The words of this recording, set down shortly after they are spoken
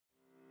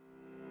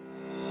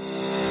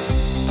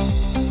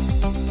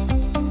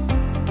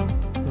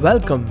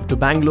Welcome to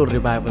Bangalore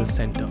Revival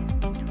Center,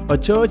 a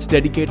church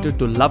dedicated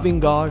to loving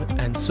God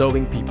and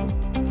serving people.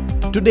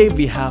 Today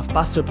we have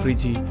Pastor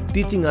Priji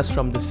teaching us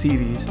from the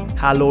series,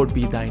 Hallowed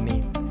Be Thy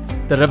Name.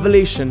 The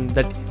revelation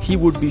that he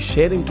would be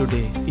sharing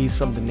today is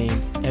from the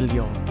name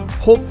Elyon.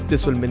 Hope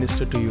this will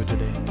minister to you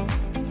today.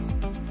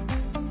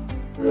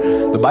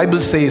 The Bible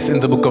says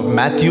in the book of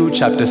Matthew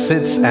chapter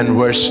 6 and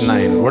verse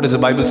 9. What does the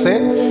Bible say?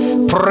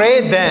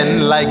 Pray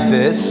then like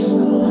this: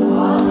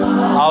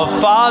 Our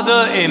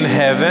Father in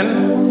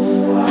heaven,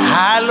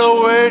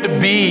 hallowed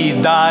be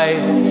thy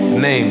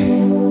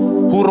name.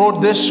 Who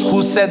wrote this?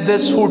 Who said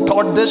this? Who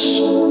taught this?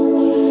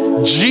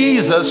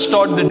 Jesus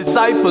taught the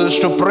disciples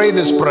to pray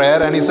this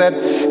prayer, and he said,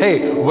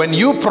 hey, when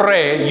you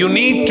pray, you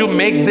need to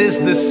make this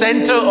the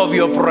center of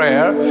your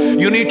prayer.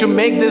 You need to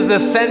make this the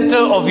center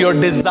of your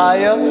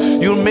desire.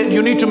 You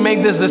need to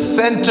make this the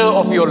center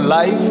of your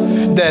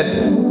life,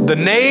 that the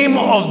name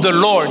of the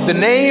Lord, the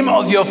name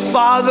of your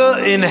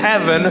Father in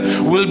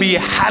heaven will be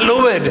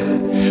hallowed,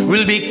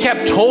 will be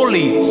kept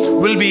holy,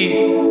 will be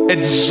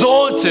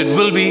exalted,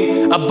 will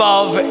be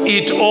above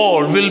it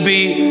all, will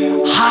be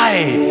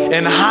high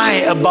and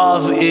high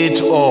above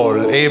it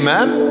all.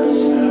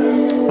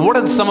 Amen. What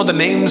are some of the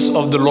names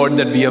of the Lord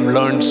that we have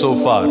learned so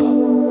far?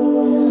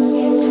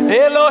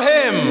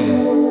 Elohim,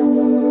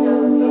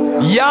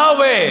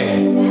 Yahweh,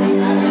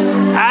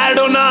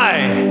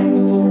 Adonai,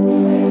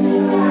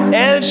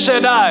 El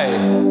Shaddai,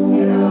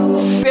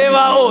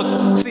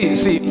 Sevaot.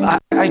 See,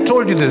 I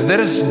told you this.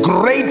 There is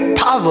great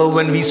power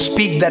when we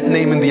speak that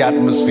name in the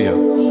atmosphere.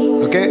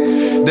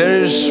 Okay?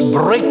 There is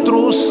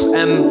breakthroughs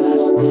and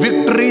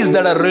victories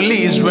that are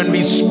released when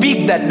we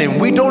speak that name.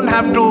 We don't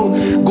have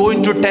to go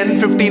into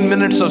 10-15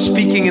 minutes of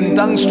speaking in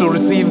tongues to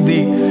receive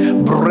the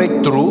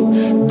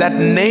breakthrough. That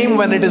name,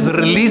 when it is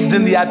released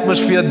in the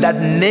atmosphere, that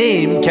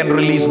name can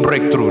release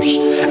breakthroughs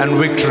and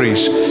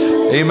victories.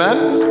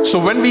 Amen. So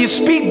when we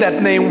speak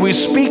that name, we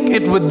speak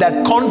it with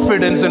that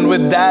confidence and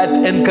with that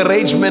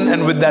encouragement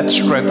and with that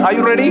strength. Are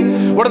you ready?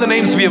 What are the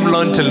names we have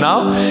learned till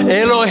now?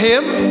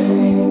 Elohim,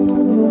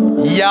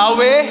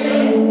 Yahweh,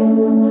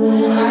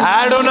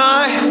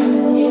 Adonai,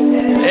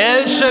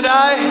 El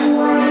Shaddai,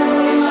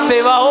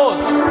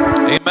 Sevaot.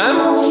 Amen.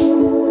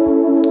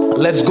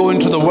 Let's go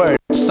into the word.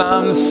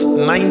 Psalms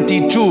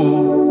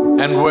 92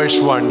 and verse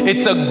 1.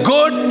 It's a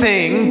good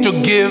thing to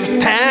give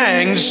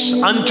thanks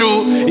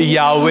unto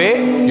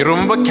Yahweh. You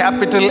remember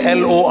capital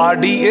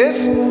L-O-R-D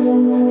is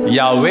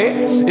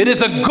Yahweh. It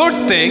is a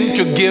good thing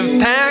to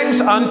give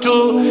thanks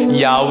unto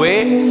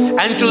Yahweh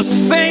and to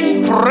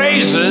sing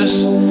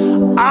praises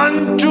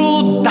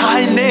unto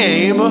thy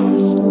name,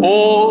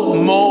 O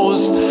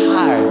Most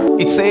High.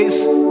 It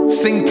says,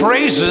 sing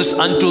praises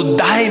unto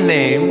thy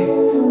name,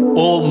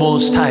 O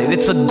Most High.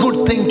 It's a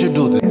good thing to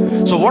do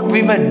this. So what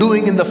we were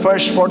doing in the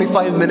first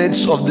 45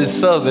 minutes of this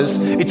service,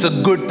 it's a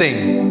good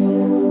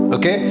thing.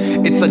 Okay?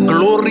 It's a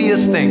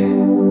glorious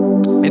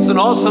thing. It's an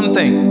awesome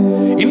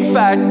thing. In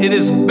fact, it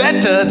is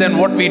better than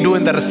what we do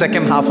in the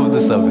second half of the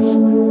service.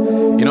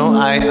 You know,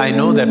 I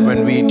know that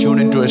when we tune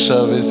into a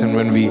service and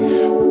when we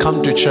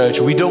come to church,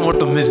 we don't want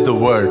to miss the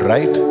word,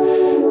 right?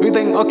 We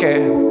think,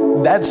 okay,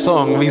 that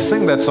song, we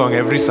sing that song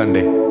every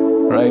Sunday,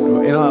 right?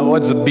 You know,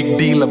 what's the big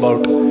deal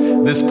about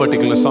this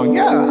particular song?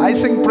 Yeah, I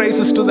sing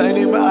praises to thy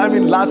name. I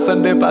mean, last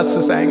Sunday,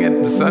 Pastor sang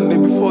it. The Sunday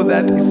before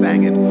that, he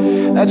sang it.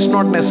 That's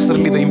not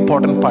necessarily the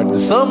important part. The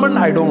sermon,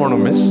 I don't want to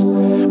miss.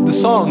 The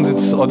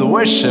songs, or the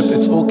worship,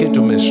 it's okay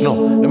to miss. No,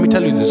 let me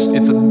tell you this.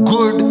 It's a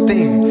good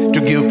thing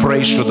to give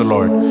praise to the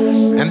Lord.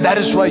 And that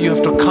is why you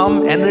have to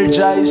come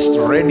energized,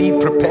 ready,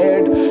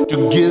 prepared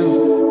to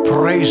give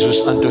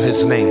praises unto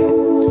His name.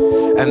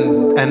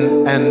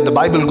 And the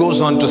Bible goes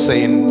on to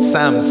say in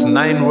Psalms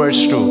 9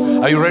 verse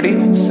 2. Are you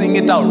ready? Sing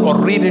it out or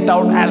read it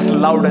out as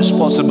loud as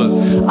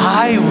possible.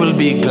 I will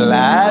be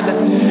glad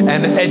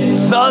and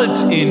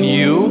exult in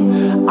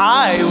you.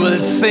 I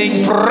will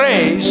sing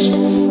praise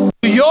to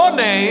your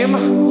name,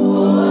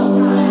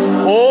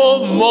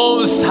 O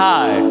Most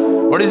High.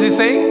 What is he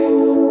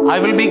saying? I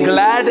will be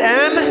glad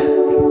and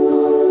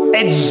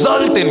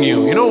exult in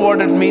you. You know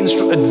what it means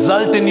to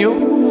exult in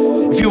you?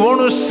 If you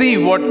want to see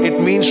what it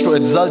means to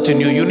exult in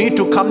you, you need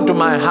to come to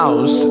my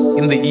house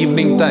in the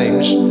evening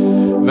times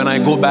when I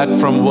go back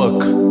from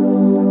work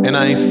and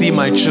I see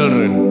my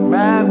children.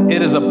 Man,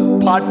 it is a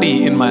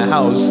party in my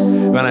house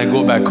when I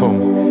go back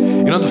home.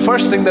 You know, the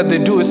first thing that they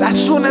do is as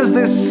soon as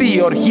they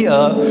see or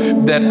hear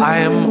that I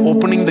am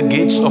opening the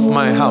gates of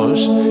my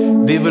house,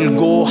 they will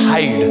go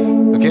hide.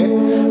 Okay?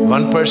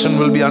 One person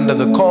will be under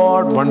the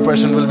cot, one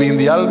person will be in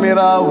the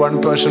almirah,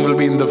 one person will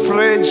be in the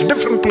fridge,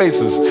 different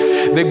places.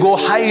 They go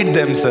hide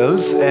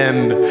themselves,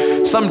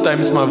 and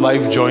sometimes my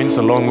wife joins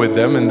along with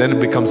them, and then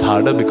it becomes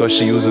harder because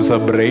she uses her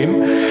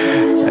brain.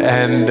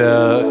 And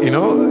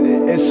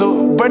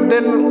but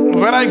then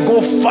when I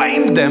go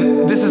find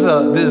them, this is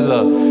a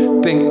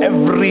thing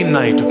every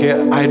night,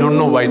 okay? I don't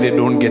know why they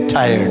don't get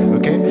tired,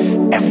 okay?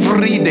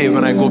 Every day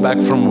when I go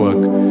back from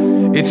work,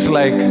 it's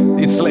like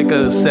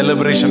a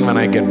celebration when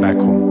I get back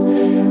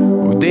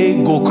home.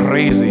 They go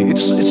crazy.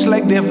 It's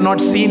like they have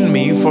not seen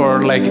me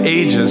for like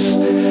ages.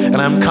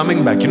 and I'm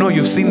coming back.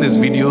 You've seen these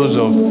videos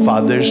of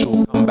fathers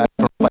who come back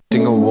from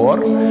fighting a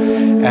war,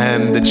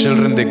 and the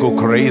children, they go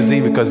crazy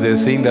because they're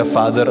seeing their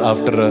father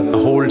after a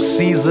whole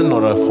season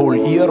or a whole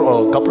year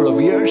or a couple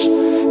of years.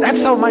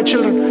 That's how my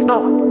children.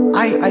 Now,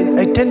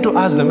 I tend to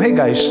ask them, hey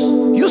guys,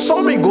 you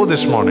saw me go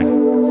this morning.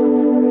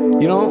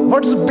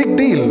 What's the big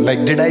deal?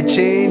 Like, did I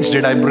change?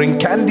 Did I bring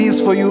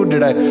candies for you?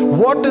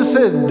 What is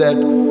it that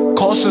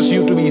causes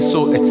you to be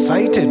so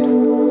excited?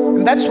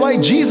 And that's why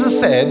Jesus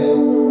said,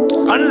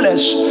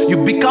 unless you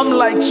become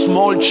like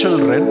small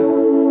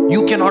children,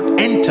 you cannot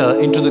enter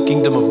into the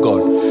kingdom of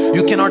God.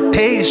 You cannot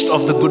taste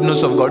of the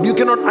goodness of God. You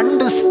cannot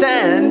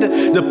understand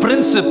the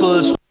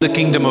principles of the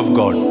kingdom of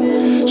God.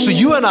 So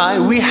you and I,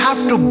 we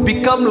have to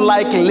become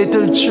like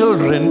little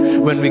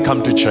children when we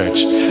come to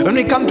church. When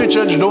we come to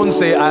church, don't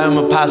say, I am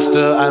a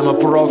pastor, I am a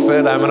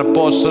prophet, I am an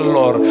apostle,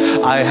 or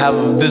I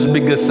have this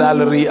bigger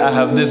salary, I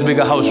have this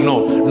bigger house.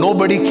 No,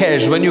 nobody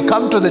cares. When you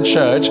come to the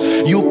church,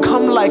 you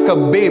come like a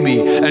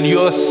baby, and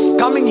you're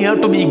coming here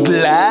to be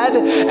glad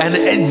and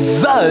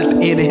exult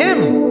in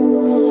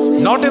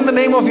Him. Not in the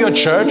name of your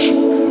church,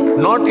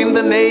 not in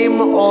the name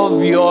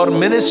of your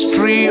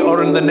ministry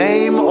or in the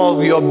name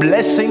of your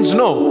blessings.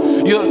 No,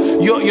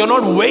 you're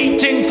not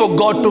waiting for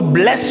God to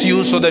bless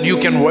you so that you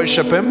can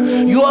worship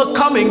Him. You are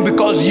coming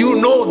because you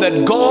know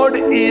that God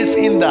is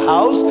in the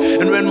house,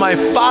 and when my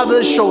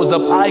Father shows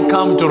up, I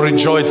come to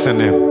rejoice in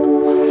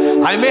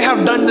Him. I may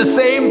have done the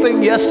same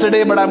thing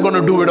yesterday, but I'm going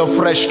to do it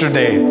afresh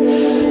today.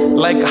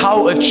 Like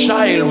how a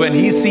child, when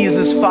he sees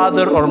his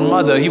father or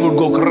mother, he would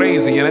go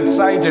crazy and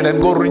excited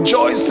and go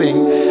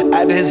rejoicing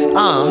at his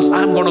arms.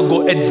 I'm going to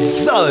go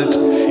exult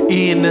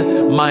in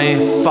my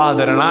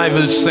Father, and I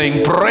will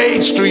sing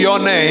praise to your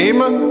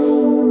name.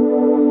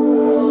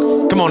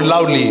 Come on,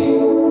 loudly.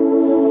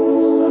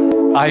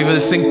 I will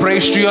sing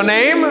praise to your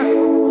name.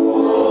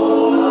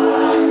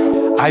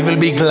 I will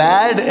be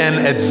glad and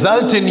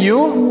exult in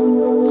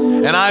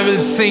you, and I will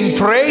sing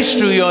praise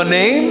to your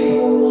name,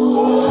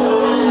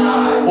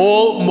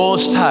 O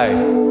Most High.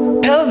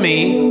 Tell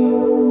me,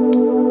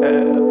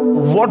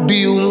 what do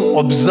you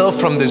observe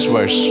from this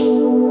verse?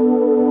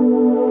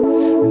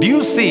 Do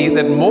you see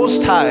that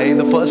Most High,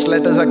 the first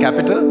letters are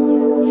capital?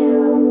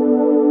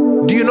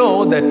 Do you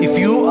know that if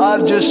you are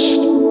just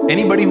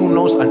anybody who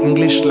knows an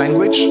English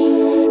language,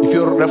 if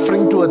you're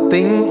referring to a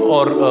thing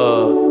or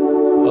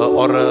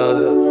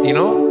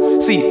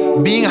see,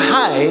 being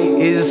high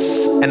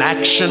is an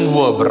action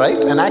verb,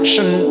 right? An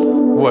action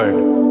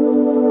word.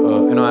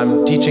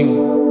 I'm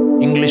teaching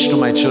English to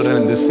my children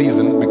in this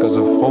season because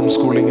of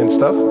homeschooling and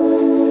stuff.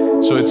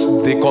 So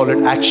they call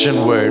it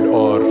action word,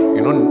 or a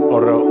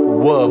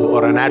verb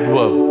or an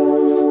adverb.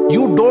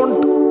 You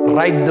don't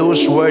write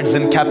those words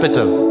in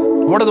capital.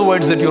 What are the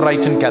words that you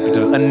write in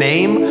capital? A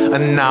name, a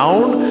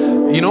noun.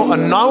 A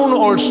noun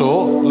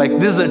also, like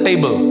this is a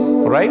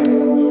table, right?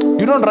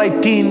 You don't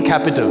write T in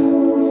capital.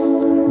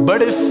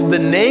 But if the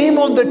name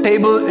of the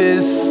table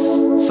is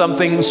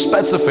something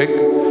specific,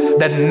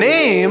 that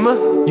name,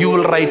 you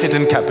will write it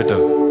in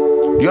capital.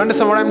 Do you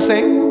understand what I'm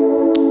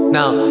saying?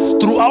 Now,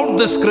 throughout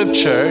the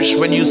scriptures,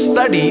 when you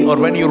study or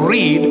when you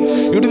read,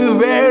 you have to be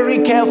very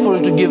careful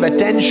to give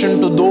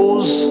attention to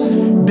those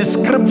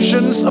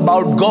descriptions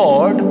about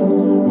God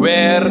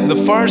where the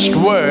first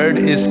word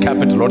is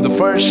capital or the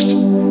first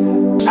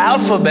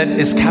alphabet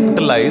is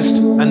capitalized,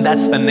 and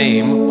that's the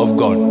name of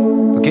God.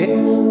 Okay?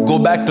 Go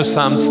back to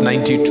Psalms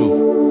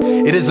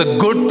 92. It is a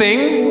good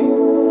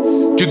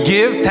thing to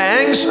give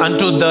thanks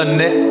unto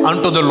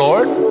the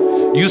Lord.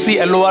 You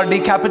see Lord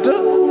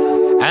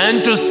capital,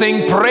 and to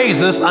sing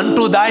praises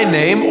unto thy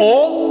name,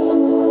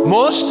 O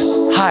Most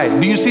High.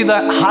 Do you see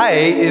that high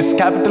is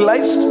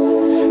capitalized?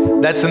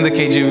 That's in the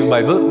KJV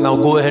Bible. Now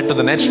go ahead to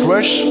the next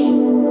verse.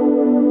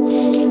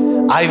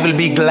 I will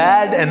be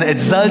glad and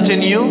exult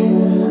in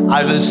you.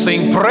 I will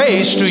sing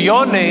praise to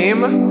your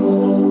name,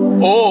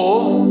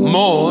 O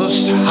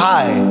Most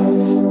High.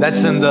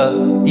 That's in the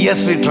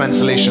ESV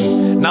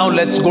translation. Now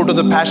let's go to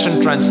the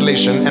Passion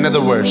Translation,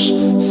 another verse.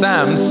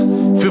 Psalms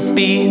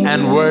 50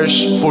 and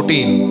verse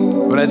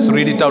 14. Let's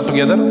read it out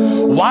together.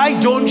 Why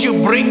don't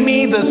you bring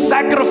me the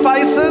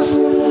sacrifices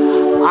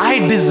I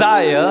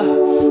desire?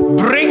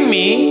 Bring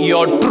me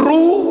your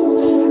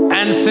true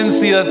and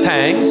sincere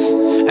thanks,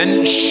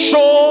 and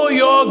show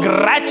your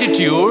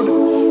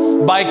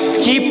gratitude by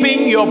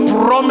keeping your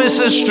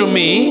promises to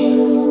me,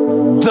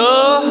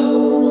 the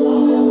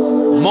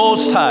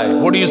Most High.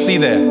 What do you see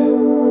there?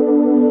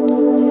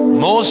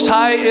 Most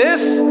High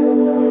is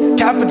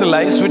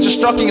capitalized, which is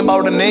talking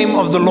about the name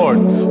of the Lord.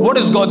 What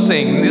is God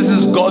saying? This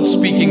is God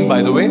speaking,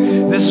 by the way.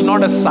 This is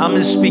not a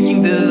psalmist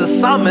speaking. This is a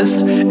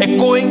psalmist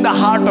echoing the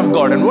heart of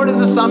God. And what is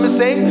the psalmist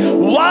saying?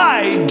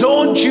 Why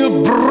don't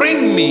you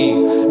bring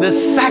me the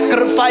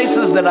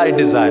sacrifices that I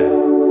desire?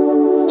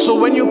 So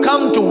when you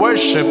come to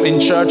worship in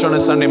church on a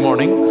Sunday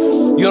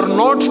morning, you're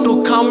not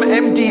to come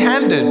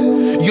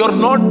empty-handed. You're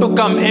not to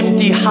come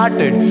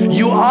empty-hearted.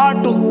 You are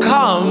to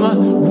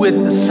come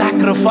with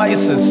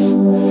sacrifices.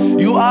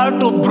 You are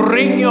to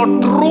bring your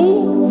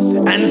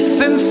true and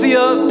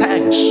sincere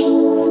thanks.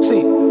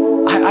 See,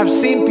 I've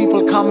seen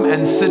people come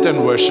and sit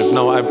and worship.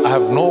 Now, I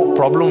have no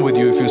problem with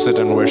you if you sit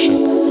and worship.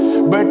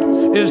 But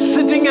if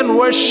sitting and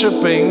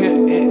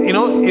worshiping,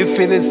 if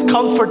it is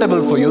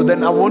comfortable for you,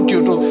 then I want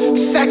you to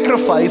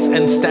sacrifice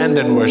and stand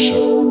and worship.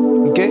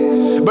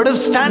 Okay? But if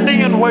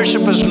standing and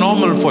worship is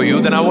normal for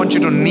you, then I want you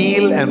to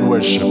kneel and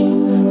worship,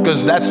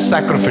 because that's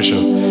sacrificial.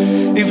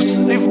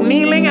 If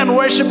kneeling and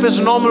worship is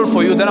normal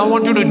for you, then I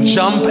want you to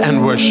jump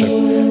and worship,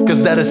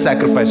 because that is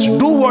sacrifice.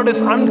 Do what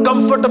is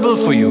uncomfortable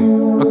for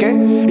you.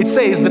 Okay? It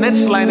says, the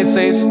next line, it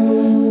says,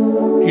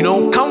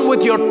 come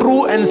with your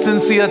true and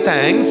sincere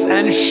thanks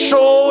and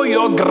show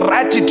your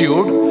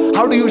gratitude.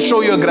 How do you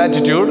show your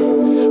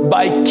gratitude?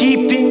 By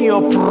keeping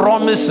your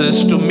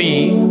promises to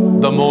me,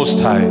 the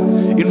Most High.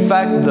 In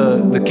fact,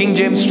 the King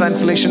James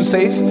translation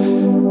says,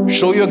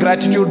 show your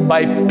gratitude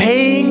by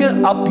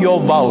paying up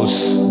your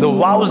vows. The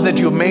vows that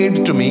you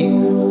made to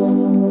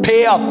me,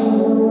 pay up.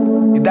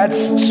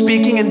 That's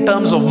speaking in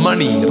terms of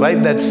money,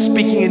 right? That's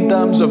speaking in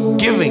terms of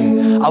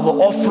giving. Our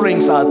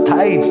offerings, our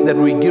tithes that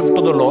we give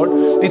to the Lord.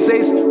 It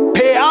says,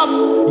 pay up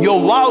your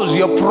vows,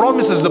 your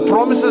promises, the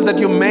promises that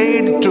you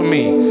made to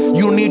me.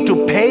 You need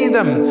to pay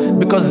them,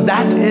 because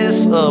that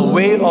is a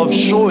way of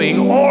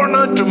showing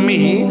honor to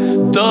me,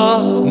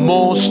 the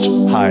Most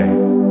High.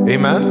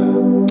 Amen?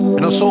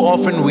 So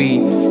often we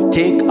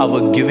take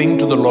our giving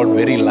to the Lord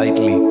very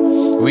lightly.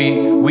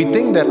 We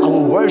think that our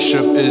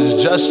worship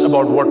is just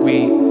about what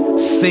we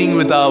sing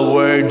with our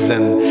words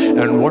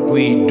and what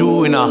we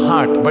do in our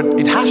heart, but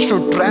it has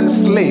to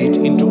translate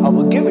into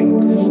our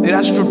giving. It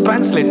has to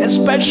translate,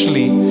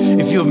 especially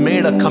if you've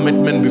made a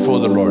commitment before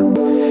the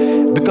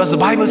Lord. Because the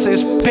Bible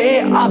says,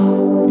 pay up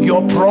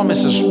your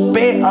promises,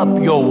 pay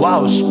up your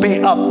vows,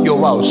 pay up your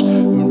vows.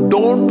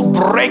 Don't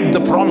break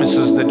the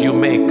promises that you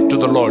make to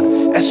the Lord,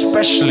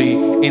 especially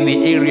in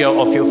the area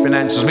of your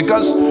finances.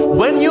 Because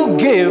when you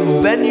give,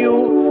 when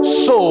you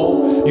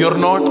sow, you're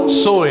not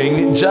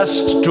sowing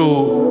just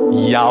to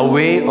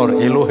Yahweh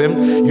or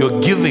Elohim, you're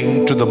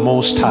giving to the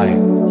Most High.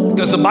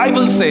 Because the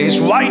Bible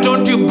says, why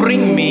don't you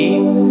bring me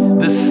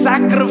the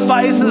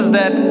sacrifices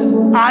that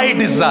I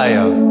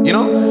desire?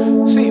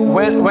 See,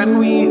 when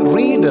we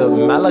read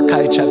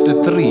Malachi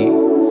chapter 3,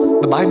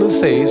 the Bible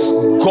says,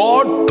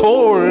 God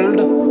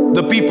told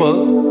the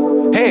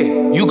people,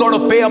 hey, you got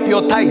to pay up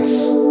your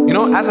tithes.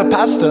 As a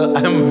pastor,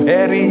 I am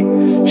very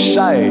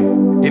shy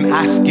in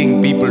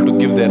asking people to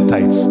give their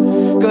tithes.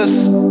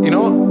 Because,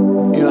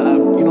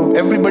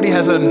 everybody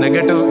has a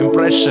negative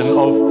impression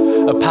of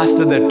a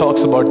pastor that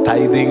talks about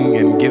tithing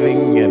and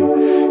giving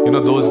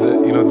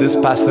and, this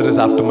pastor is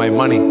after my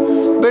money.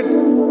 But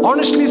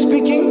honestly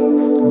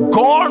speaking,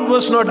 God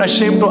was not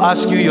ashamed to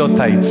ask you your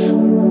tithes.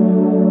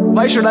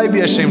 Why should I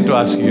be ashamed to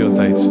ask you your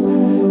tithes?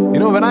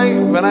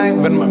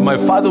 When my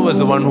father was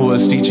the one who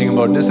was teaching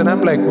about this, and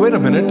I'm like, wait a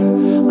minute,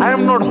 I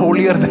am not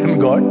holier than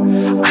God.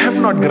 I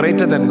am not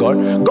greater than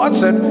God. God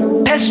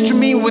said, test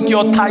me with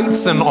your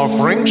tithes and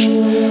offerings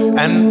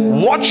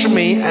and watch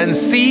me and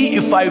see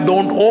if I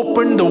don't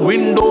open the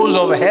windows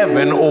of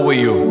heaven over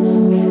you.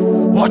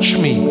 Watch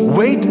me.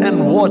 Wait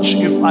and watch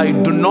if I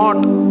do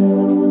not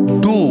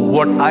do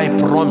what I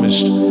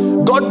promised.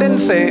 God didn't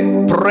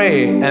say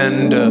pray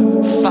and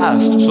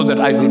fast so that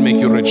I will make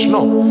you rich.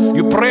 No,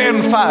 you pray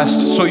and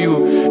fast so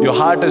your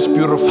heart is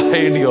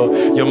purified,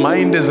 your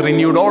mind is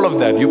renewed, all of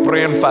that. You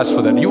pray and fast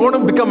for that. You want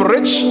to become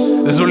rich?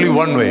 There's only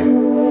one way.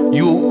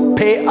 You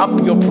pay up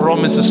your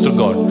promises to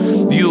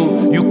God.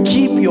 You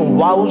keep your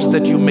vows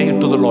that you made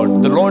to the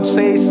Lord. The Lord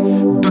says,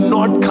 do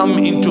not come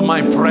into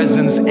my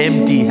presence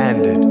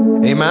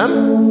empty-handed.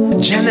 Amen?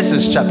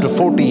 Genesis chapter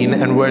 14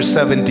 and verse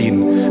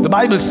 17. The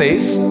Bible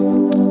says,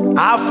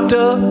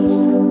 after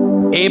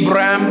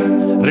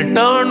Abraham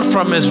returned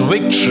from his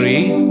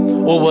victory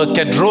over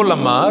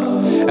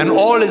Kedorlaomer and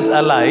all his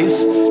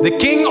allies, the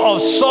king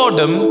of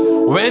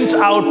Sodom went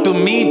out to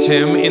meet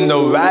him in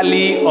the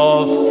valley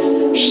of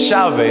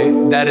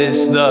Shaveh, that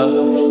is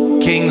the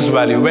king's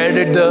valley. Where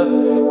did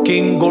the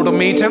king go to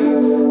meet him?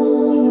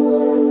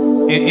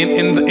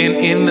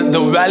 In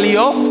the valley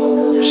of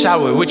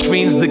Shaveh, which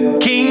means the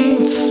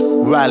king's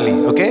valley.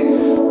 Okay?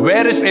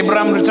 Where is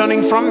Abraham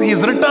returning from?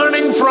 He's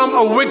returning from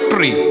a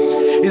victory.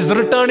 He's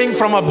returning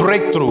from a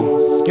breakthrough.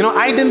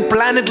 I didn't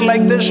plan it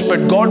like this,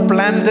 but God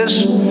planned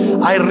this.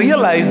 I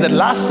realized that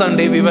last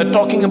Sunday we were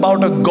talking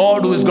about a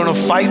God who is going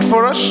to fight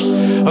for us,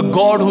 a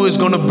God who is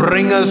going to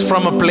bring us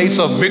from a place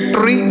of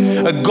victory,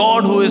 a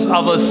God who is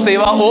our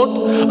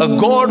Sevaot, a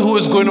God who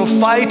is going to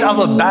fight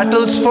our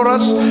battles for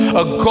us,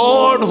 a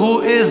God who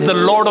is the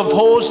Lord of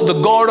hosts,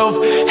 the God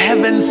of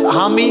heaven's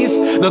armies,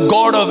 the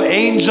God of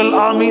angel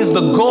armies,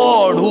 the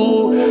God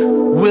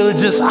who will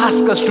just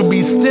ask us to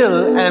be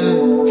still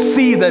and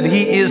see that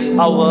He is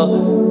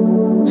our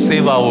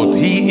Sevaot.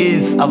 He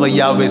is our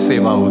Yahweh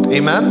Sevaot.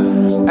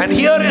 Amen. And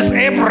here is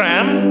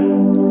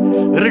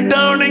Abraham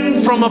returning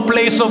from a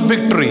place of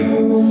victory,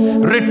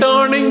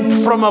 returning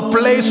from a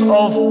place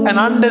of an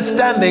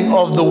understanding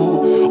of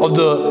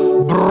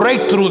the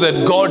breakthrough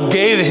that God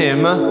gave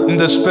him in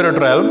the spirit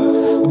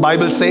realm. The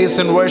Bible says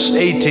in verse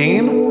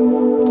 18,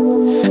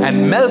 and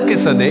And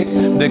Melchizedek,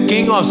 the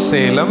king of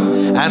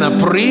Salem and a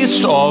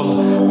priest of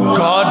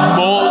God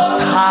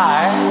Most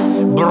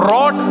High,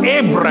 brought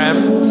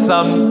Abram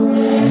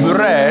some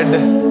bread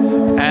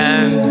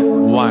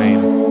and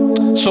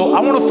wine. So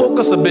I want to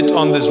focus a bit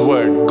on this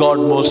word, God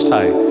Most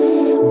High.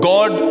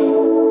 God,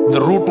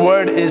 the root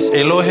word is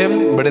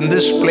Elohim, but in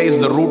this place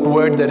the root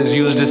word that is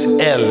used is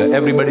El.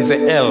 Everybody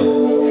say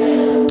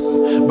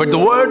El. But the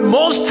word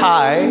Most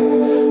High,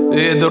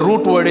 the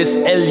root word is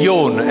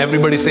Elyon.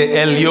 Everybody say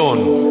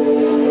Elyon.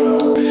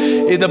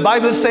 The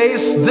Bible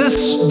says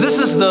this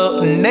is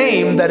the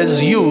name that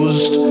is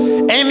used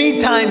any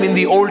time in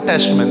the Old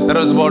Testament. There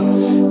is about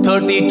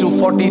 30 to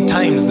 40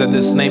 times that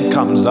this name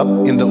comes up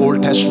in the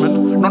Old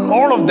Testament. Not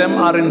all of them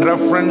are in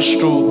reference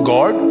to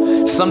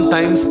God.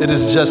 Sometimes it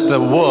is just a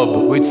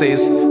verb which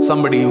says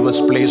somebody was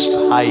placed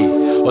high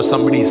or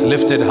somebody is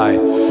lifted high.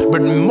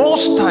 But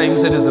most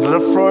times it is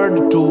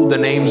referred to the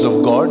names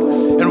of God.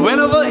 And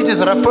whenever it is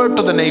referred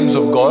to the names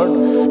of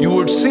God, you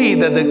would see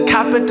that the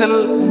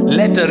capital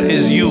letter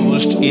is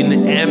used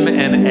in M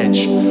and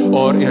H,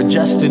 or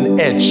just in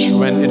H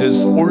when it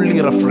is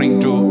only referring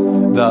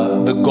to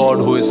the God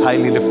who is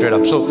highly lifted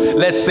up. So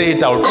let's say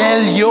it out.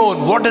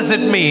 Elyon, what does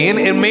it mean?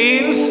 It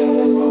means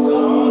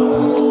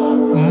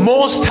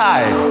Most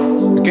High.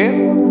 Okay?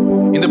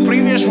 In the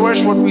previous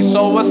verse, what we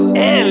saw was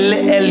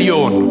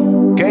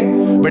Elyon. Okay?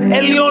 But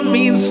Elyon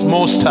means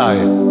Most High.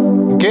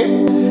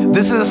 Okay?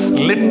 This is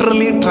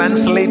literally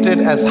translated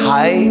as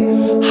high,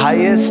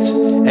 highest,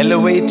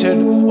 elevated,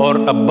 or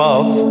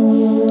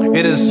above.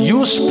 It is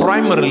used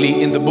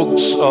primarily in the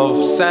books of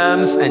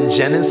Psalms and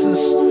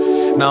Genesis.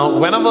 Now,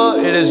 whenever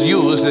it is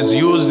used, it's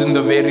used in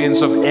the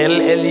variants of El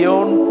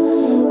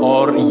Elyon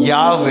or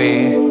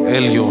Yahweh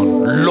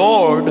Elyon,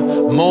 Lord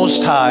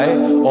Most High,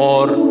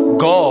 or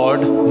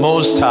God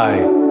Most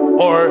High,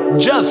 or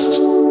just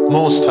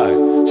Most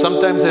High.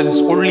 Sometimes it is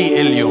only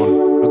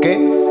Elyon. Okay?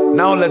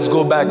 Now let's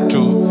go back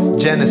to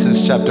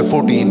Genesis chapter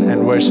 14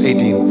 and verse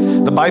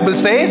 18. The Bible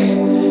says,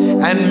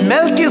 and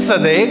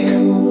Melchizedek,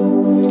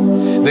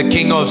 the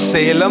king of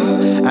Salem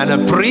and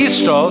a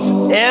priest of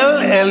El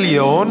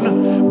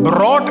Elyon,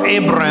 brought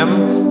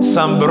Abram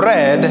some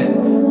bread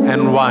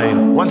and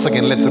wine. Once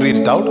again, let's read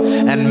it out.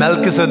 And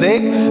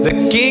Melchizedek,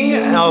 the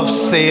king of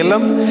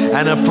Salem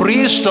and a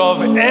priest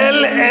of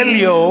El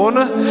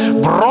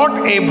Elyon, brought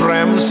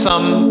Abram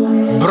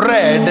some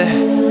bread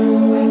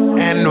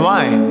and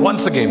wine.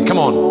 Once again, come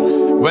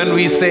on. When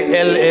we say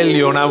El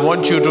Elyon, I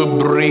want you to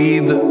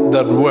breathe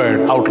that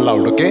word out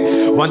loud,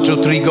 okay? 1,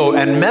 2, 3, go.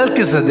 And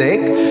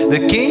Melchizedek,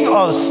 the king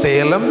of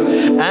Salem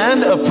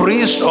and a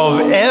priest of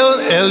El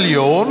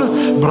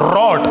Elyon,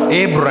 brought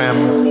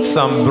Abram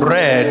some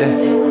bread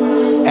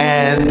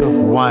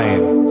and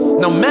wine.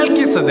 Now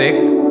Melchizedek,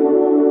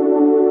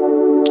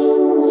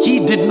 he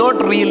did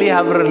not really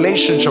have a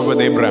relationship with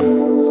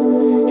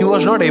Abram. He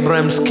was not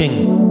Abraham's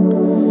king.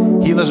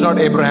 He was not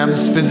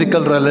Abraham's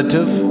physical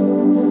relative.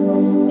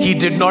 He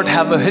did not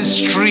have a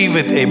history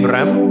with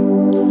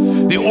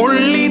Abram. The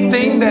only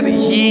thing that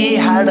he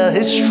had a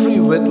history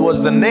with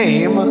was the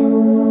name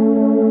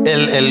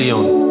El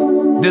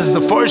Elyon. This is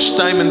the first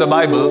time in the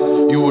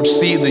Bible you would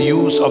see the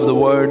use of the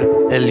word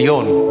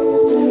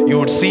Elyon. You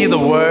would see the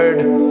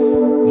word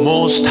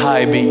Most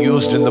High being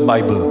used in the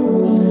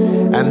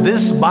Bible. And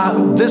this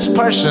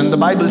person, the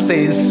Bible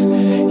says,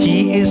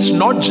 he is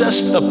not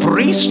just a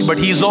priest, but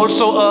he's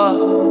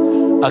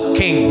also a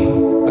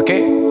king.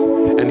 Okay?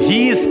 And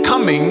he is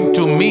coming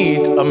to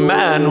meet a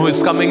man who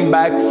is coming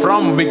back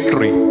from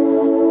victory.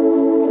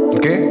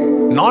 Okay?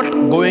 Not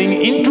going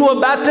into a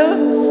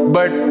battle,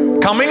 but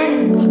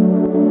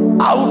coming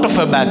out of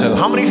a battle.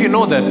 How many of you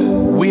know that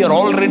we are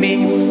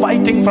already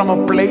fighting from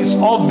a place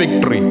of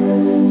victory?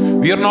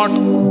 We are not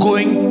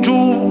going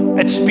to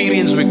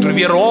experience victory.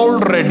 We are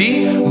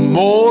already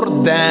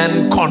more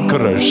than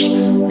conquerors.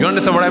 You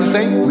understand what I'm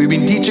saying? We've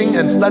been teaching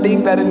and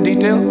studying that in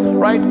detail,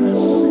 right?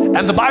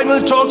 And the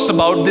Bible talks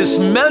about this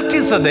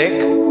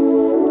Melchizedek.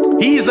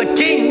 He is a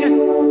king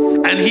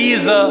and he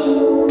is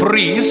a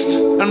priest.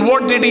 And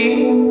what did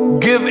he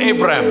give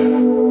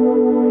Abram?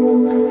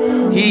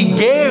 He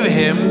gave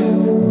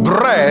him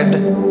bread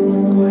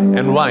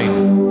and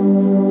wine.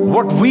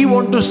 What we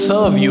want to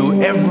serve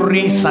you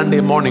every Sunday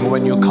morning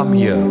when you come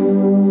here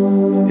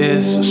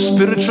is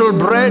spiritual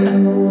bread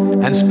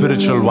and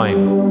spiritual wine.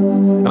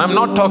 And I'm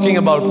not talking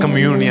about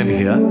communion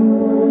here.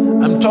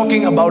 I'm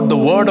talking about the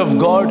Word of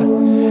God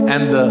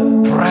and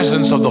the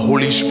presence of the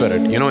Holy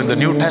Spirit. You know, in the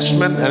New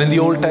Testament and in the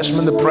Old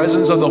Testament, the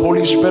presence of the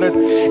Holy Spirit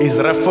is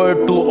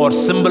referred to or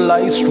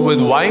symbolized with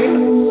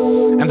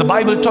wine. And the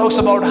Bible talks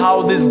about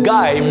how this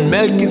guy,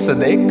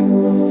 Melchizedek,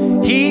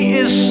 he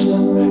is,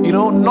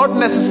 not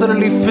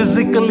necessarily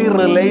physically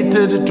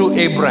related to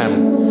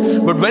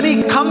Abraham. But when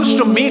he comes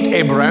to meet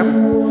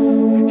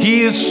Abraham,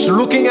 he is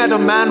looking at a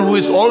man who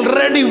is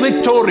already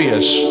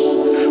victorious,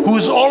 who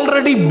is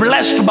already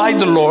blessed by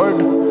the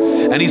Lord.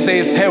 And he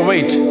says, hey,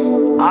 wait,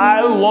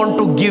 I want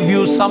to give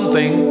you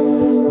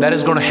something that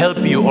is going to help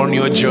you on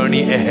your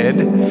journey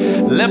ahead.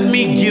 Let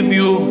me give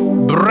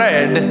you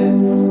bread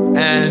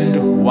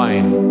and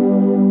wine.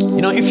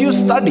 Now, if you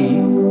study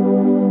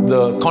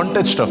the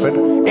context of it,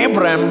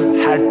 Abraham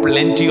had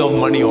plenty of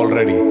money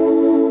already.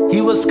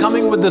 He was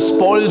coming with the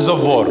spoils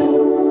of war.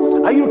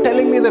 Are you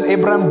telling me that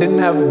Abraham didn't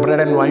have bread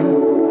and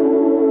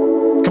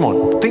wine? Come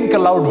on, think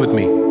aloud with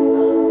me.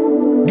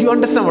 Do you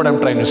understand what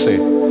I'm trying to say?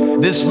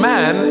 This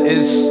man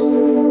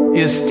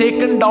is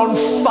taken down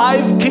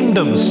 5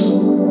 kingdoms.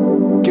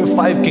 Okay,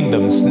 5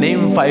 kingdoms.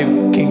 Name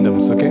 5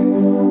 kingdoms, okay?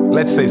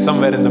 Let's say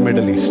somewhere in the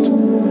Middle East.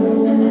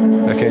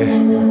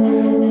 Okay?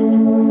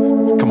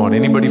 Come on,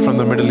 anybody from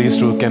the Middle East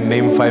who can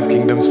name 5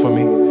 kingdoms for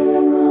me?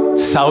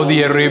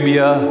 Saudi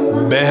Arabia,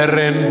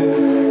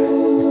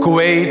 Bahrain,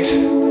 Kuwait,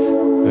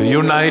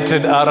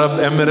 United Arab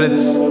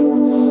Emirates,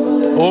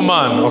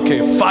 Oman.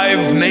 Okay,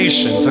 5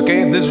 nations.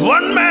 Okay, this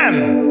one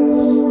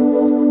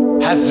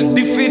man has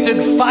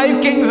defeated 5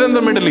 kings in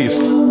the Middle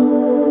East,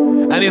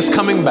 and he's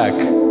coming back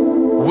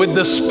with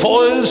the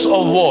spoils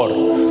of war,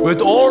 with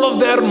all of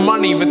their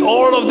money, with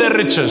all of their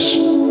riches.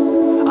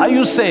 Are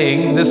you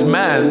saying this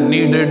man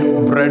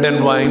needed bread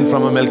and wine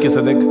from a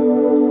Melchizedek?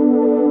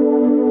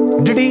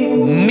 Did he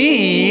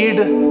need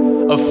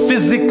a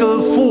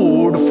physical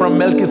food from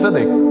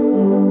Melchizedek?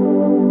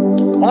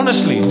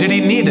 Honestly, did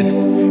he need it?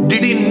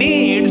 Did he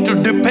need to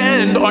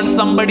depend on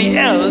somebody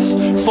else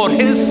for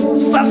his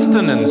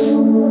sustenance?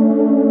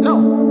 No.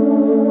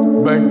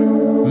 But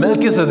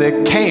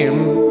Melchizedek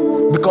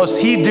came because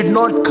he did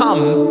not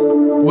come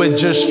with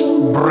just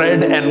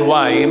bread and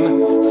wine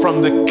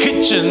from the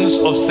kitchens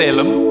of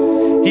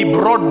Salem. He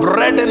brought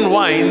bread and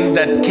wine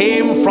that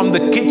came from the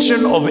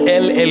kitchen of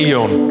El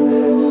Elyon.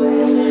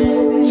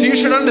 So you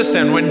should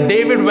understand, when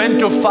David went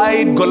to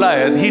fight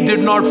Goliath, he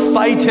did not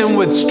fight him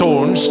with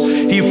stones.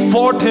 He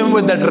fought him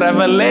with that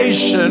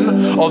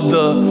revelation of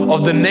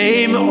the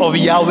name of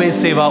Yahweh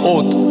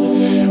Sevaot.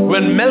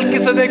 When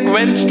Melchizedek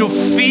went to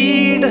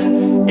feed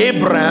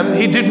Abraham,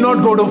 he did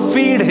not go to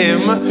feed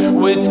him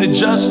with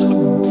just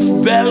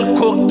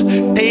well-cooked,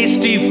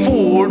 tasty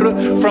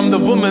food from the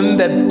woman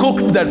that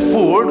cooked that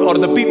food or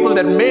the people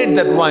that made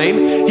that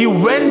wine. He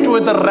went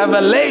with a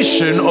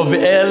revelation of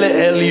El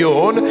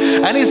Elyon,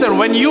 and he said,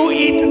 when you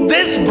eat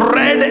this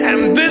bread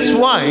and this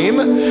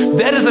wine,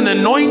 there is an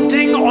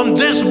anointing on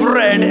this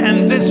bread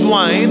and this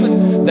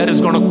wine that is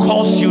going to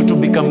cause you to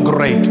become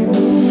great.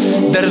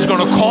 That is going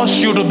to cause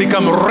you to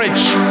become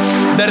rich.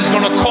 That is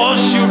going to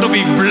cause you to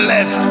be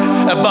blessed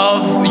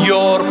above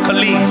your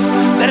colleagues.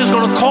 That is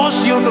going to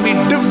cause you to be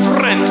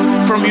different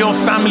from your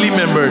family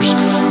members.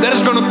 That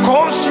is going to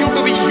cause you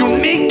to be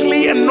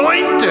uniquely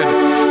anointed,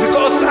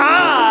 because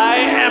I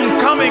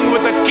am coming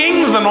with a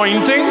king's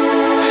anointing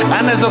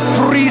and as a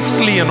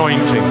priestly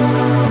anointing.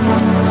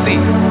 See,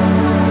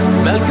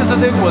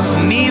 Melchizedek was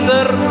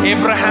neither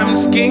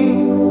Abraham's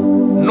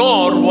king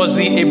nor was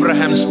he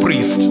Abraham's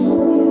priest.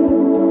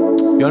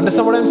 You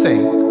understand what I'm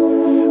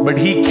saying? But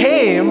he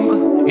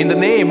came in the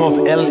name of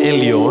El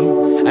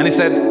Elyon, and he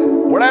said,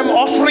 what I'm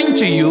offering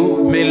to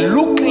you may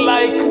look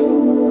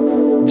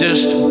like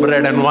just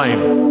bread and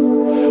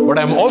wine. What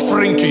I'm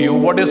offering to you,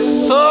 what is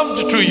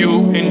served to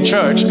you in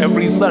church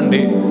every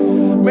Sunday,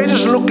 may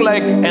just look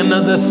like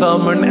another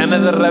sermon,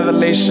 another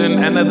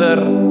revelation, another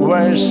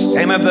verse,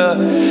 another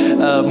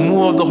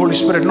move of the Holy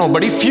Spirit. No,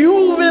 but if you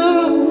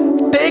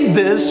will take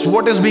this,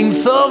 what is being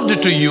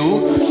served to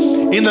you,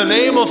 in the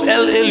name of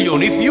El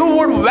Elyon, if you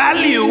would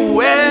value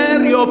where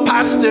your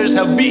pastors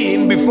have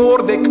been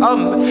before they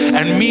come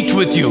and meet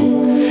with you,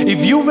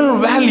 if you will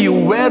value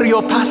where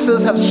your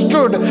pastors have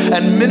stood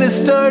and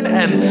ministered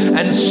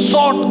and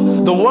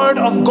sought the word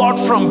of God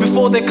from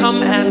before they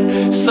come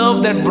and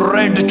serve that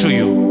bread to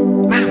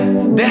you,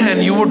 man,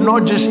 then you would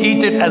not just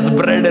eat it as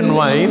bread and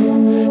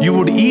wine, you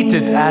would eat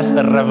it as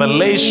a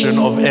revelation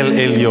of El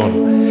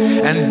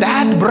Elyon. And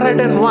that bread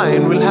and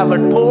wine will have a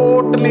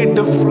totally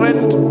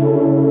different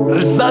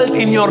result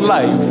in your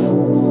life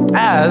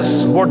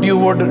as what you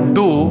would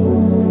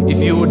do if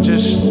you would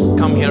just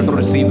come here to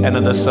receive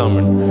another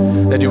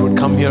sermon. That you would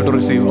come here to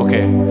receive,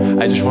 okay,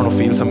 I just want to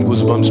feel some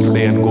goosebumps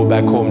today and go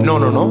back home. No.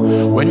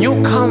 When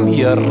you come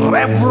here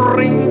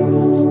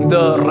revering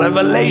the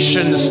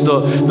revelations,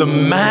 the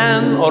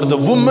man or the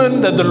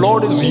woman that the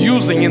Lord is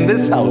using in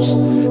this house.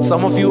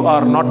 Some of you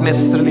are not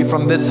necessarily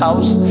from this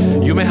house.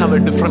 You may have a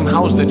different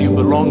house that you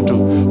belong to.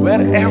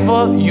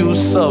 Wherever you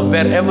serve,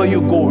 wherever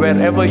you go,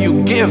 wherever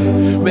you give,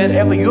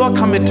 wherever you are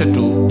committed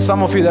to,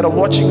 some of you that are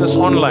watching us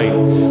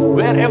online,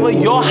 wherever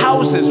your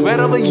house is,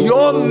 wherever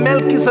your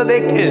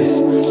Melchizedek is,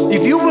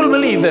 if you will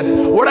believe that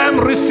what I'm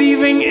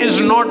receiving is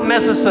not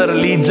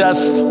necessarily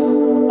just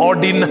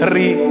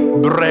ordinary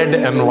bread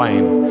and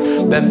wine,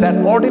 then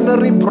that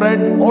ordinary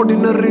bread,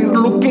 ordinary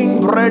looking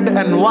bread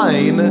and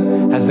wine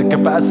has the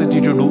capacity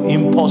to do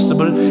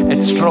impossible,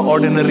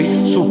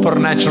 extraordinary,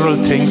 supernatural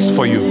things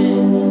for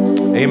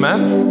you.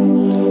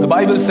 Amen. The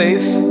Bible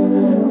says,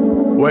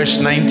 verse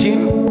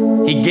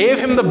 19, he gave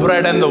him the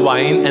bread and the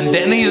wine, and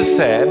then he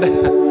said,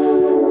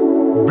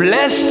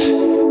 blessed,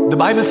 the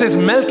Bible says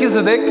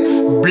Melchizedek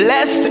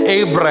blessed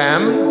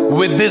Abraham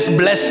with this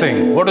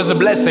blessing. What was the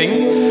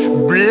blessing?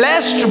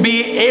 Blessed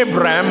be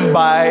Abraham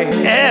by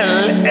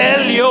El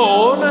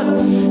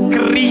Elyon,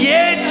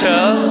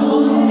 creator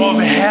of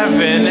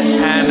heaven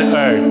and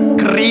earth.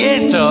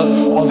 Creator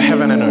of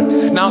heaven and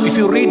earth. Now, if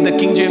you read the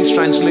King James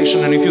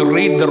translation and if you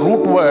read the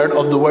root word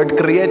of the word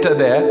creator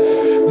there,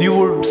 you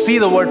will see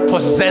the word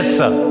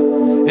possessor.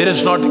 It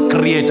is not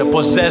creator,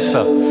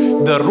 possessor.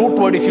 The root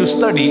word, if you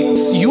study,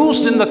 it's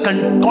used in the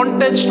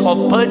context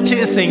of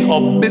purchasing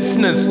or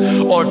business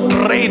or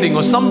trading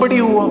or somebody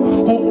who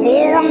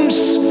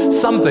owns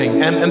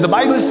something. And the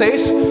Bible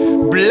says,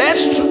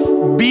 blessed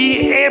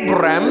be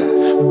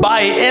Abram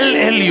by El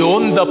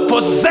Elyon, the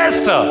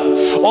possessor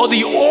or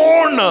the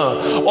owner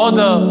or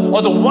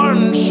the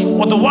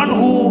one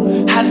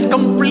who has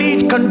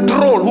complete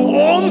control, who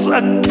owns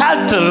a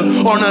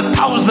cattle on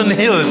 1,000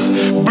 hills.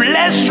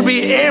 Blessed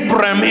be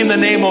Abram in the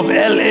name of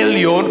El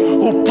Elyon,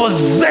 who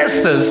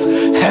possesses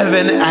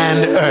heaven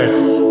and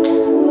earth.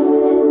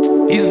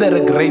 Is there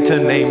a greater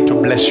name to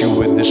bless you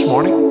with this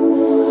morning?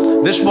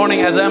 This morning,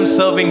 as I'm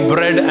serving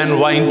bread and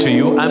wine to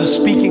you, I'm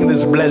speaking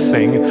this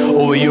blessing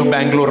over you,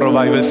 Bangalore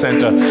Revival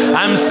Center.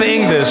 I'm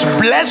saying this,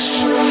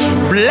 blessed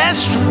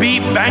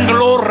be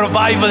Bangalore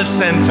Revival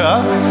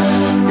Center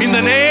in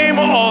the name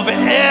of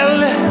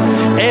El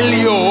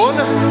Elyon,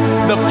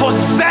 the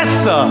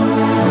possessor.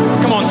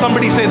 Come on,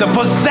 somebody say the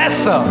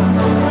possessor.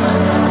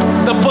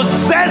 The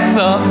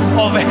possessor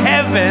of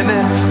heaven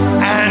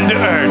and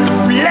earth.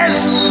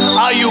 Blessed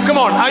are you. Come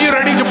on, are you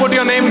ready to put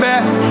your name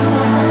there?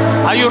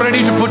 Are you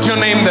ready to put your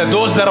name there?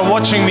 Those that are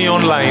watching me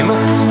online,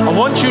 I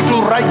want you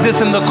to write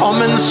this in the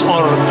comments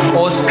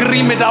or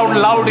scream it out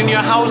loud in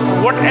your house.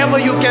 Whatever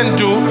you can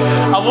do,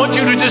 I want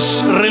you to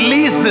just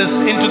release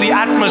this into the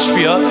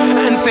atmosphere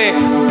and say,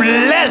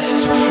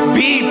 blessed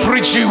be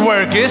Preachy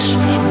Workish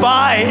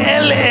by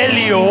El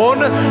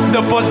Elyon,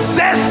 the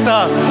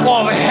possessor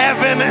of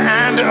heaven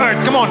and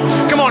earth. Come on.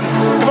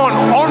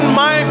 On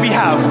my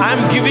behalf, I'm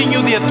giving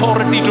you the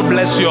authority to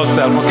bless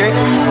yourself, okay?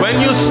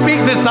 When you speak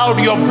this out,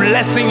 you're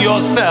blessing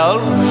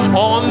yourself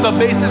on the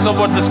basis of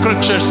what the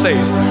scripture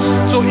says.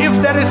 So if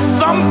there is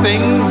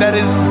something that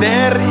is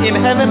there in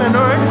heaven and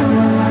earth,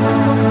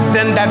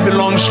 then that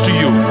belongs to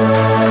you.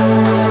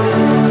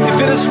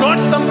 If it is not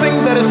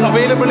something that is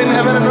available in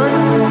heaven and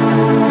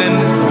earth, then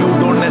you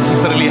don't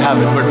necessarily have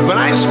it. But when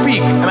I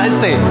speak and I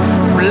say,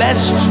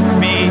 blessed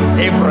be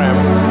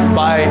Abram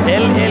by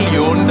El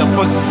Elyon, the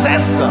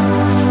possessor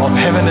of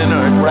heaven and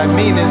earth, what I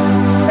mean is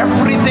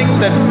everything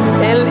that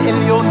El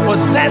Elyon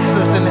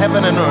possesses in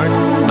heaven and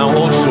earth now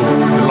also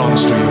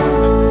belongs to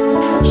you.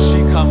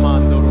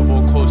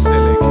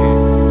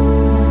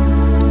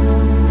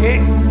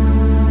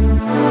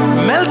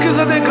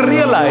 Melchizedek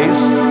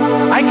realized,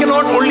 I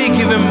cannot only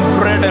give him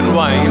bread and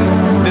wine.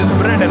 This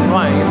bread and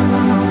wine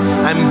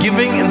I'm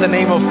giving in the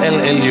name of El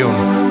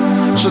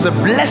Elyon. So the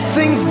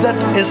blessings that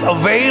is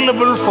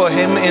available for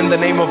him in the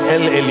name of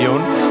El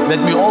Elyon, let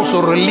me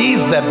also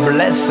release that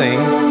blessing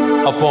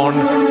upon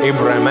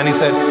Abraham. And he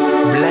said,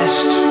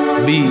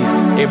 blessed be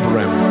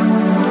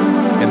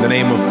Abraham in the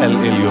name of El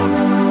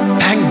Elyon.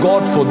 Thank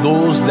God for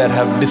those that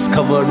have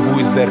discovered who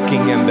is their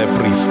king and their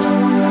priest.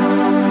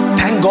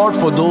 Thank God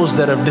for those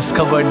that have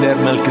discovered their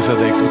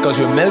Melchizedeks, because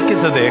your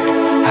Melchizedek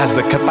has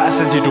the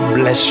capacity to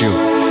bless you,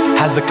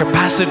 has the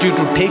capacity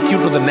to take you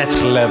to the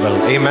next level.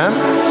 Amen.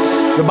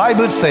 The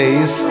Bible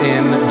says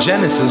in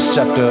Genesis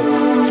chapter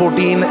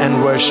 14 and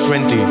verse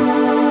 20,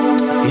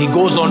 he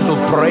goes on to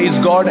praise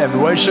God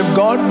and worship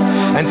God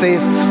and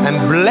says, and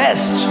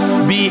blessed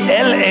be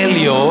El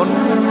Elyon,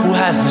 who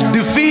has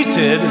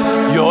defeated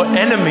your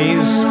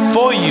enemies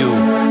for you.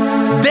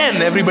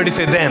 Then, everybody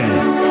say then,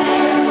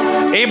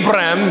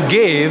 Abraham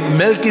gave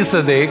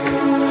Melchizedek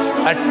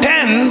a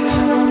tenth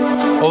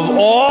of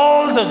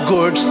all the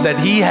goods that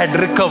he had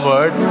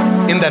recovered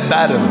in that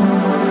battle.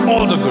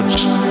 All the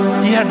goods.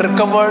 He had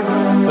recovered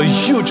a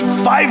huge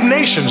 5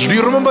 nations. Do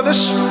you remember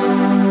this?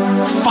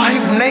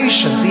 5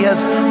 nations. He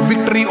has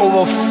victory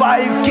over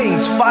 5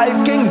 kings,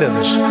 5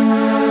 kingdoms.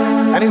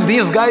 And if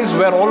these guys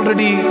were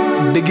already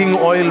digging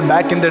oil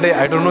back in the day,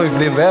 I don't know if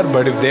they were,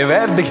 but if they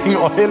were digging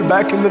oil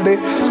back in the day,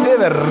 they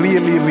were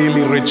really,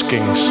 really rich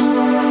kings.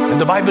 And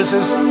the Bible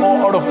says,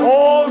 out of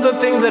all the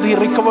things that he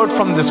recovered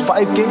from these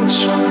 5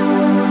 kings,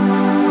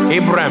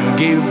 Abraham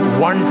gave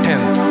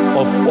 1/10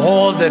 of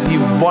all that he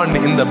won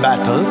in the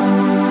battle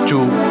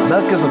to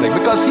Melchizedek,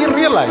 because he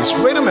realized,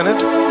 wait a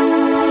minute,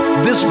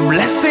 this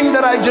blessing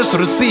that I just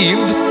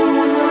received,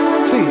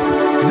 see,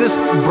 this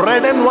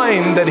bread and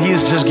wine that he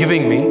is just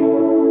giving me,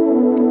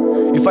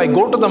 if I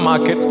go to the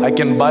market, I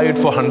can buy it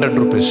for 100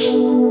 rupees.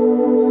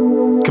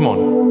 Come on.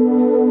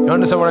 You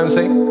understand what I'm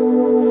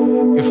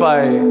saying? If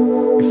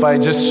I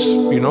just,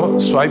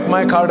 swipe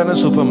my card in a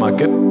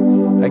supermarket,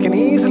 I can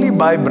easily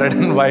buy bread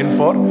and wine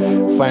for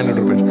 500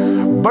 rupees.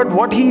 But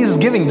what he is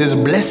giving, this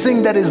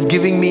blessing that is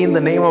giving me in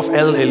the name of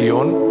El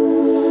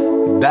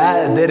Elyon,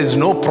 that there is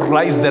no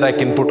price that I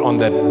can put on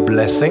that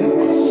blessing.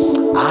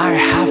 I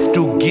have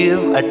to give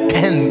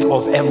 1/10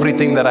 of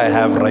everything that I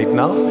have right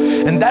now.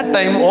 And that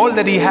time, all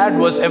that he had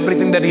was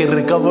everything that he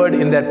recovered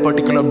in that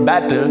particular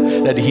battle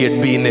that he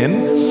had been in.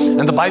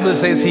 And the Bible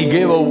says he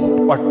gave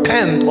a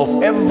tenth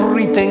of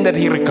everything that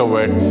he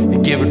recovered. He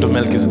gave it to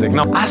Melchizedek.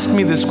 Now ask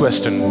me this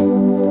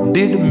question.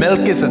 Did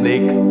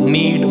Melchizedek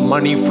need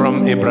money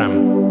from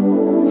Abraham?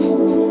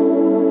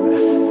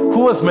 Who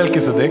was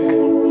Melchizedek?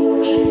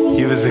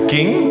 He was a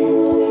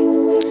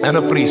king and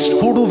a priest.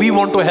 Who do we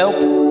want to help?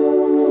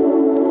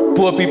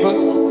 Poor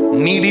people,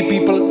 needy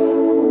people.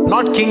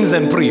 Not kings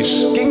and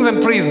priests. Kings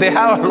and priests, they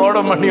have a lot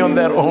of money on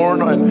their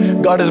own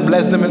and God has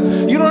blessed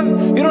them. You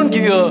don't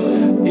give your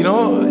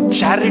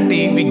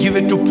charity. We give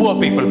it to poor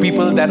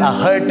people that are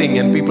hurting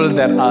and people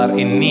that are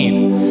in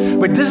need.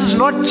 But this is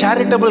not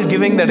charitable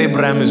giving that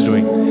Abraham is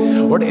doing.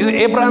 What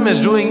Abraham is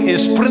doing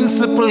is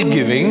principle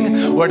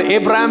giving. What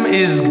Abraham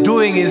is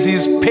doing is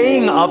he's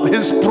paying up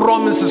his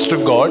promises to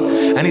God.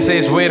 And he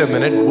says, wait a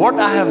minute, what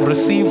I have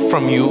received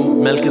from you,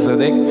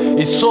 Melchizedek,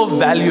 is so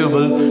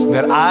valuable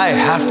that I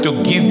have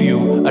to give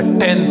you a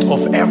tenth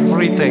of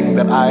everything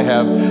that I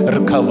have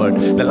recovered.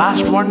 The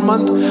last 1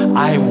 month,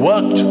 I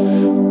worked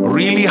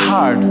really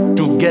hard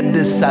to get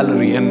this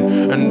salary,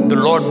 and the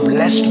Lord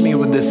blessed me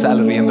with this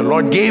salary, and the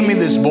Lord gave me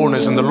this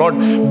bonus, and the Lord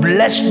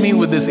blessed me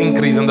with this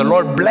increase, and the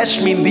Lord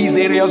blessed me in these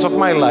areas of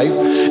my life.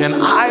 And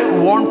I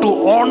want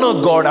to honor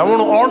God. I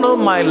want to honor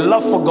my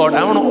love for God.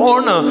 I want to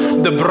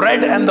honor the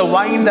bread and the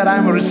wine that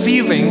I'm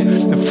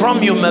receiving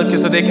from you,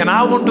 Melchizedek, and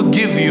I want to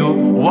give you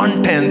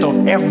 1/10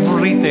 of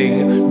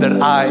everything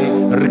that I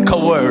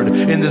recovered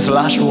in this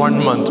last 1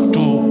 month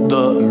to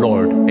the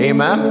Lord.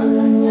 Amen.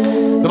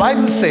 The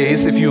Bible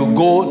says, if you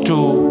go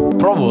to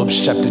Proverbs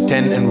chapter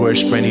 10 and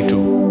verse 22,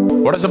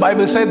 what does the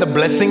Bible say? The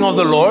blessing of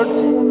the Lord,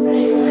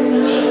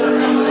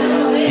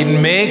 it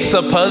makes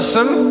a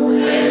person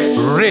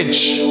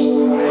rich,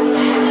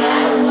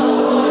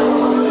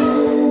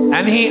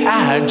 and he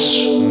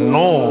adds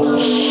no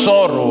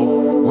sorrow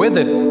with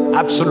it.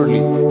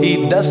 Absolutely.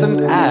 He doesn't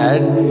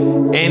add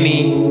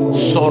any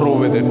sorrow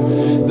with it.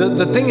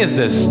 The thing is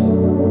this,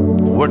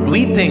 what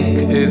we think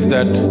is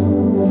that,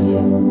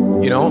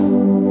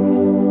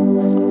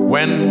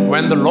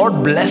 when the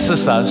Lord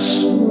blesses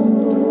us,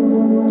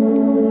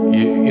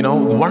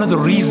 one of the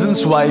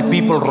reasons why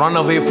people run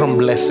away from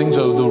blessings,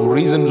 or the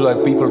reasons why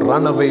people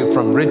run away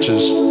from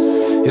riches,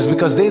 is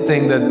because they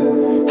think that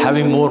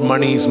having more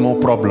money is more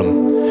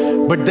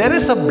problem. But there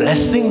is a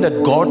blessing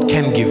that God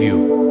can give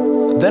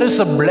you. There is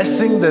a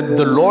blessing that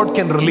the Lord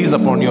can release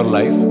upon your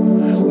life.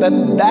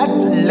 That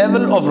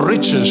level of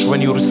riches,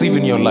 when you receive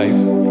in your life,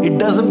 it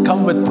doesn't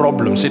come with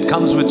problems. It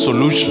comes with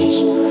solutions.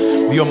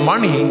 Your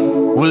money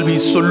will be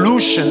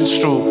solutions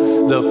to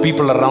the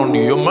people around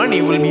you. Your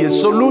money will be a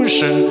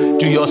solution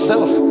to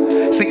yourself.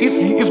 See,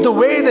 if the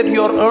way that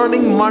you're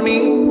earning money,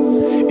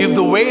 if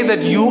the way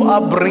that you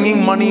are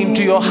bringing money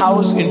into your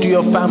house, into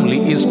your family,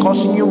 is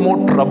causing you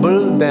more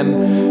trouble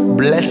than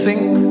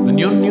blessing, then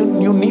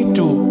you need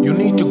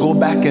to go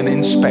back and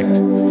inspect.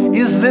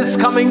 Is this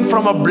coming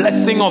from a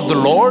blessing of the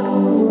Lord,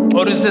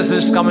 or is this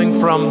just coming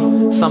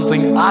from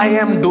something I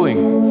am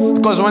doing?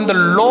 Because when the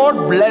Lord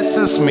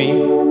blesses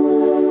me,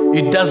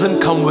 it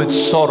doesn't come with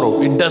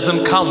sorrow. It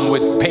doesn't come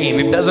with pain.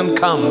 It doesn't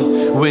come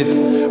with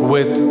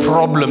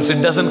problems.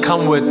 It doesn't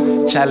come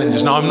with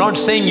challenges. Now, I'm not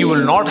saying you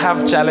will not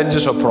have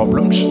challenges or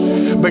problems,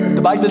 but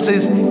the Bible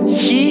says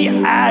He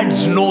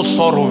adds no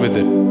sorrow with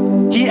it.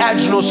 He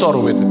adds no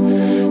sorrow with it.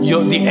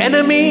 The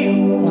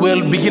enemy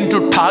will begin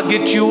to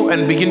target you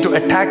and begin to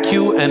attack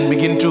you and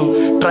begin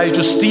to try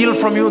to steal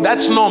from you.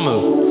 That's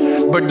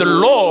normal. But the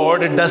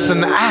Lord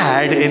doesn't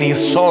add any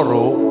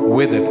sorrow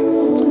with it.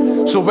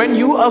 So when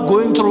you are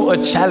going through a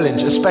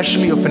challenge,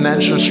 especially a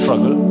financial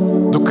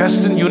struggle, the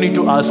question you need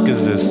to ask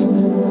is this: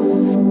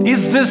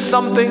 is this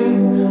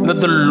something that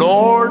the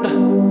Lord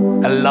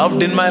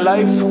allowed in my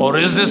life, or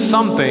is this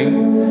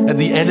something that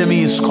the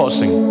enemy is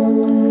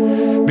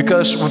causing?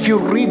 Because if you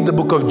read the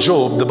book of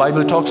Job, the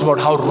Bible talks about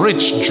how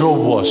rich Job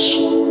was.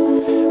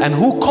 And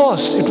who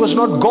caused? It was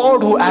not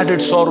God who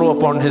added sorrow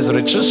upon his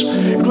riches.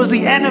 It was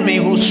the enemy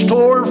who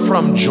stole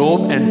from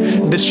Job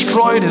and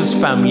destroyed his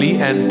family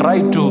and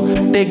tried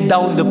to take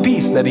down the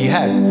peace that he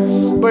had.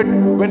 But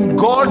when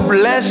God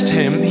blessed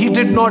him, He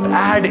did not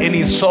add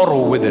any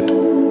sorrow with it.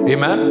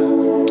 Amen?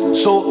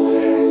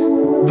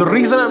 So the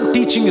reason I'm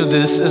teaching you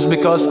this is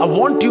because I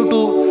want you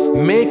to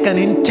make an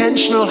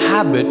intentional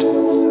habit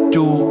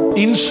to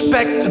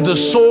inspect the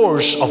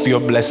source of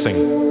your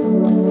blessing.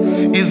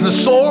 Is the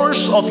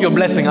source of your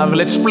blessing, I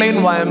will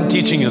explain why I'm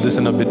teaching you this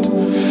in a bit.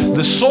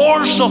 The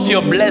source of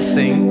your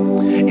blessing,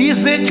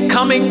 is it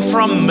coming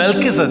from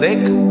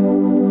Melchizedek,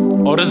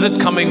 or is it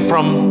coming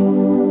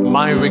from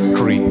my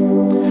victory?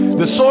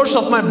 The source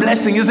of my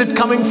blessing, is it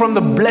coming from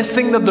the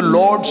blessing that the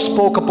Lord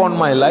spoke upon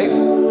my life,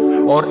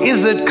 or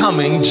is it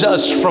coming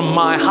just from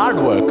my hard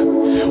work?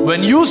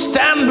 When you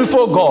stand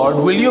before God,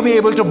 will you be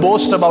able to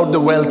boast about the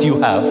wealth you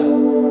have?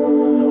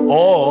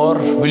 Or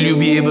will you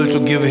be able to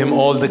give Him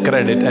all the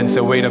credit and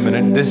say, wait a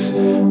minute,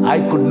 I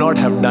could not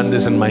have done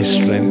this in my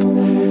strength.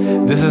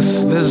 This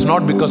is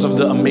not because of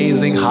the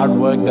amazing hard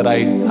work that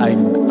I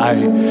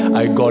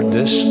got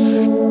this.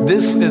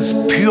 This is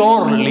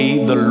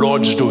purely the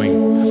Lord's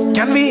doing.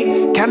 Can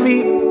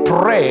we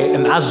pray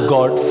and ask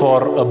God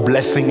for a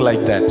blessing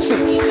like that.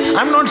 See,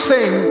 I'm not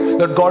saying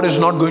that God is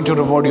not going to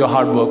reward your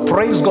hard work.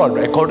 Praise God.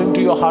 According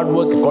to your hard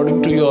work,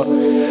 according to your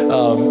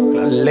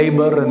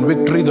labor and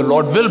victory, the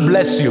Lord will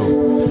bless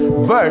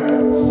you. But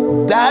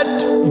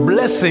that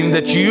blessing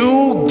that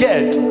you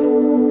get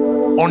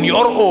on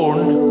your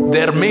own,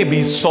 there may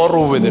be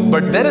sorrow with it.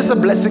 But there is a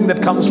blessing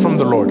that comes from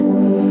the Lord,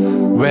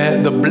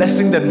 where the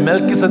blessing that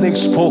Melchizedek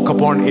spoke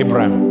upon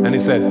Abraham, and he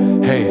said,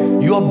 hey,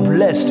 you are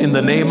blessed in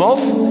the name of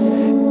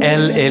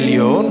El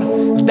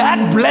Elyon.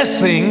 That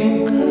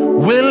blessing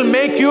will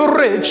make you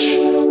rich,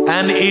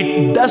 and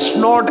it does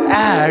not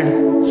add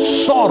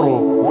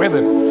sorrow with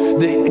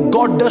it.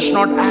 God does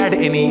not add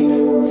any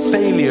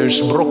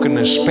failures,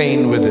 brokenness,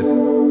 pain with it.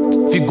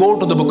 If you go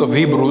to the book of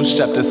Hebrews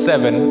chapter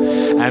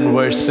 7 and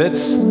verse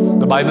 6,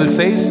 the Bible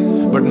says,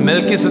 but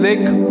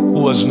Melchizedek,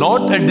 who was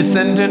not a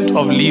descendant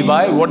of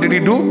Levi, what did he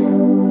do?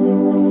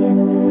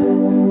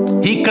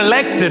 He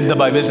collected, the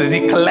Bible says,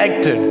 he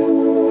collected.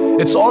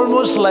 It's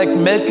almost like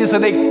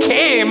Melchizedek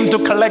came to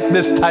collect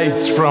these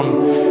tithes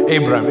from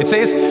Abraham. It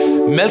says,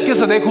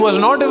 Melchizedek, who was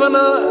not even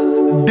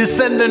a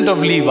descendant of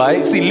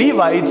Levi. See,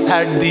 Levites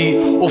had the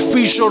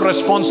official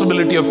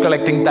responsibility of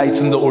collecting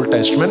tithes in the Old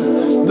Testament.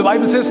 The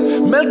Bible says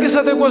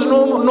Melchizedek was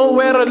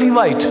nowhere a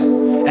Levite.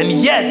 And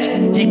yet,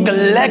 he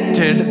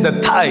collected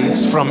the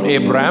tithes from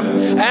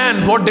Abraham.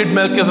 And what did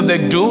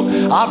Melchizedek do?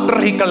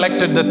 After he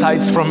collected the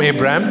tithes from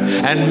Abraham,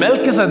 and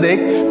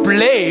Melchizedek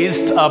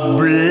placed a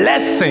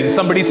blessing.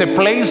 Somebody say,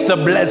 placed a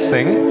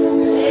blessing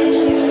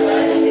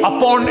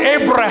upon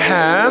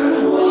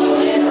Abraham.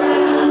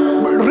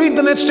 Read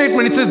the next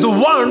statement. It says, the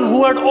one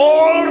who had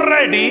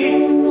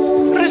already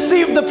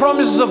received the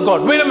promises of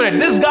God. Wait a minute.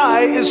 This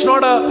guy is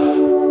not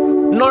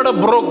a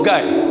broke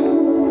guy.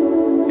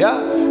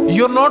 Yeah?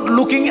 You're not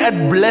looking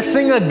at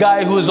blessing a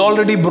guy who is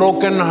already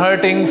broken,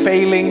 hurting,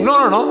 failing.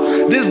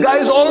 No. This guy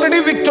is already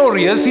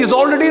victorious. He's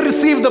already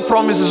received the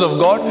promises of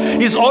God.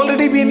 He's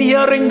already been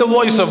hearing the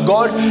voice of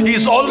God.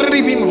 He's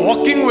already been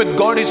walking with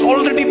God. He's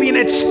already been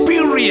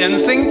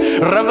experiencing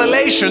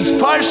revelations,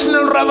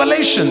 personal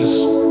revelations.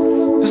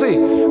 You see,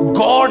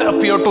 God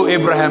appeared to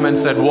Abraham and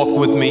said, walk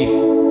with me.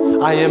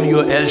 I am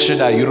your El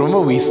Shaddai. You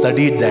remember we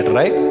studied that,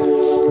 right?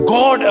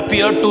 God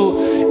appeared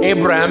to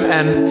Abraham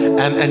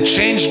and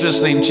changed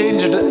his name,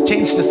 changed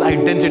his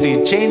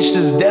identity, changed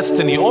his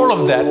destiny, all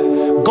of that.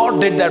 God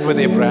did that with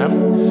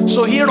Abraham.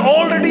 So he had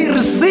already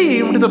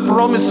received the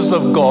promises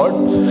of God,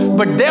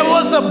 but there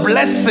was a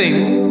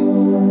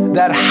blessing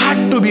that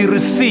had to be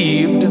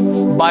received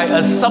by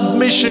a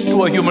submission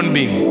to a human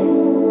being.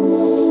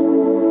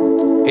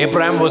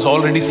 Abraham was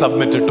already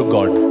submitted to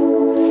God.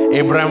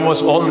 Abraham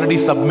was already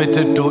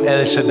submitted to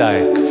El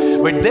Shaddai.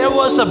 But there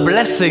was a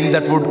blessing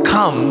that would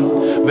come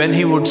when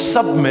he would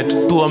submit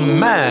to a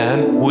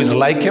man who is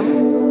like him,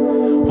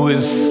 who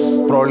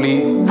is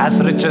probably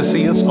as rich as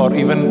he is, or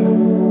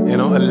even,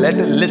 a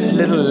little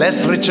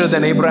less richer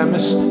than Abraham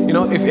is.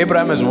 If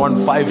Abraham has won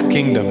 5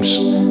 kingdoms,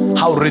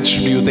 how rich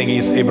do you think he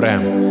is,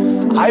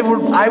 Abraham? I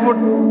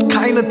would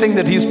kind of think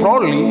that he's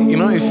probably,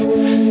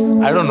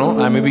 I don't know,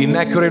 I may be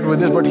inaccurate with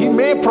this, but he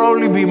may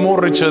probably be more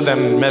richer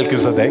than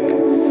Melchizedek.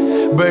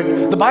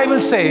 But the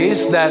Bible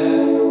says that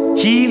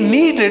he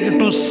needed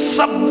to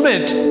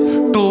submit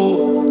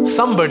to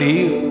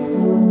somebody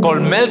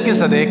called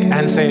Melchizedek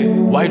and say,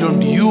 why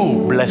don't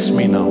you bless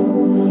me now?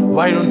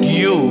 Why don't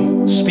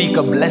you speak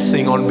a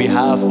blessing on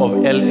behalf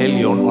of El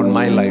Elyon on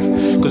my life?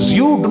 Because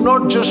you do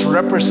not just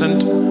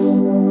represent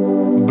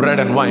bread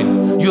and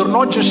wine. You're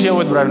not just here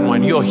with bread and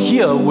wine. You're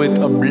here with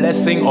a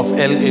blessing of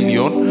El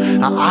Elyon.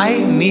 Now,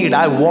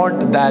 I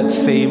want that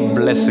same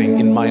blessing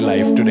in my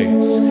life today.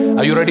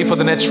 Are you ready for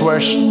the next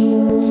verse?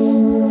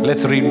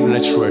 Let's read the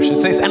next verse.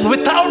 It says, and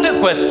without a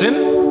question,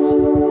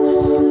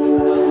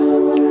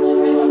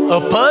 a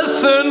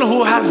person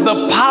who has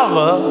the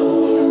power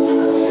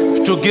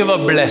to give a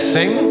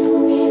blessing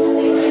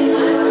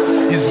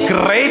is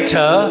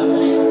greater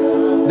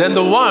than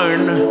the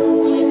one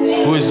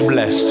who is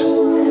blessed.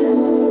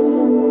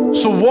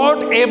 So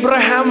what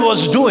Abraham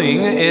was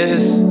doing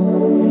is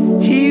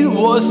he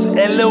was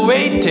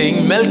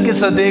elevating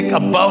Melchizedek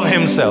above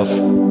himself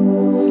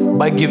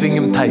by giving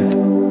him tithe.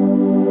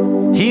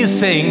 He is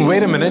saying,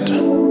 wait a minute,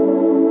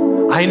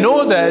 I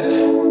know that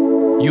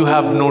you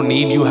have no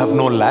need, you have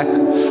no lack,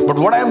 but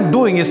what I'm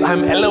doing is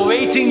I'm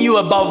elevating you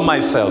above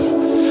myself.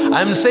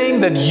 I'm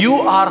saying that you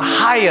are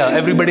higher.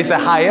 Everybody say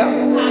higher.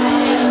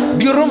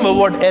 Do you remember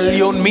what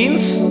Elyon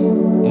means?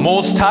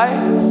 Most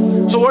high.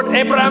 So what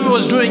Abraham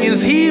was doing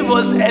is he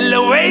was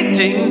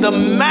elevating the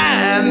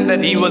man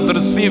that he was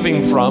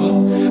receiving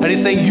from. And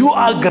he's saying, you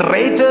are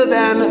greater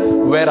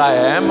than where I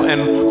am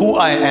and who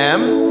I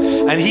am.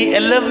 And he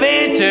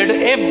elevated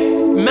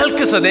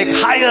Melchizedek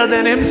higher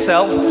than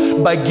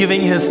himself by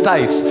giving his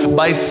tithes,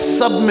 by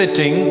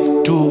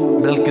submitting to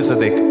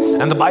Melchizedek.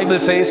 And the Bible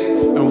says,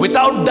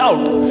 without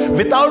doubt,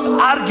 without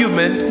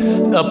argument,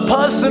 a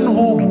person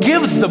who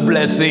gives the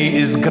blessing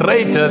is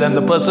greater than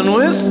the person who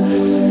is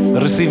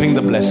receiving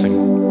the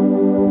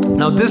blessing.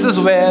 Now this is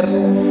where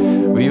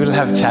we will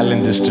have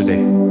challenges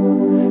today.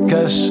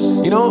 Because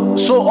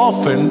So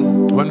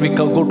often when we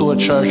go to a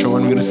church or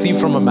when we receive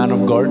from a man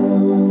of God,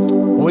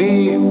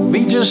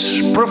 we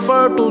just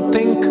prefer to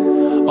think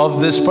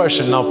of this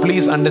person. Now,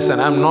 please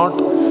understand, I'm not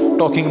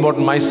talking about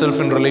myself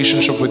in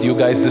relationship with you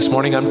guys this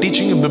morning. I'm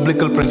teaching you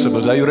biblical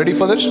principles. Are you ready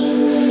for this?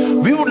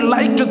 We would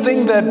like to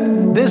think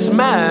that this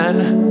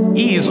man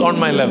is on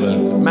my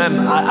level. Man,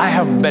 I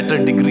have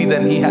better degree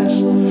than he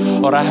has,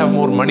 or I have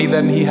more money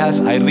than he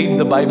has. I read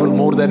the Bible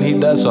more than he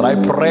does, or I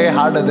pray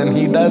harder than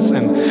he does,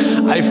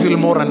 and I feel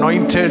more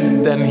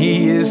anointed than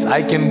he is.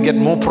 I can get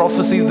more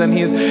prophecies than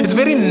he is. It's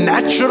very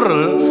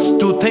natural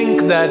to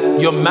think that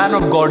your man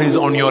of God is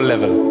on your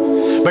level.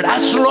 But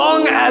as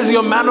long as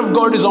your man of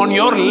God is on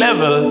your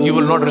level, you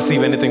will not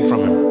receive anything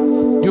from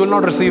him. You will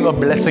not receive a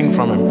blessing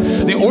from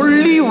him. The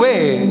only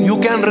way you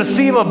can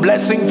receive a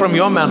blessing from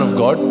your man of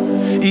God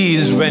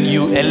is when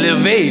you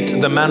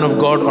elevate the man of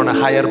God on a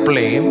higher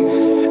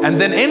plane. And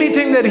then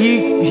anything that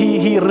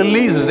he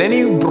releases,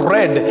 any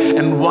bread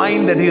and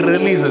wine that he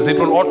releases, it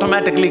will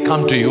automatically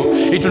come to you.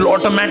 It will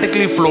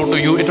automatically flow to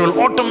you. It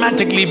will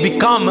automatically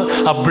become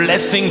a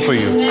blessing for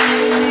you.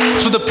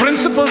 So the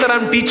principle that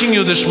I'm teaching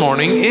you this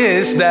morning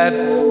is that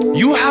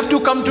you have to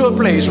come to a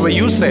place where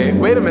you say,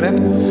 wait a minute,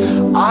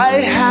 I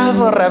have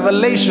a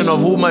revelation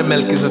of who my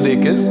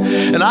Melchizedek is,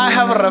 and I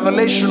have a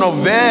revelation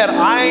of where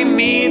I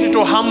need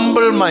to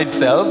humble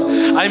myself.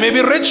 I may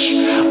be rich,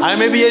 I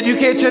may be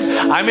educated,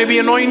 I may be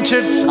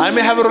anointed, I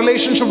may have a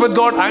relationship with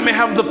God, I may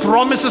have the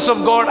promises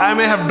of God, I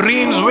may have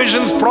dreams,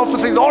 visions,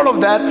 prophecies, all of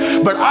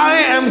that, but I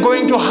am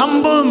going to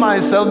humble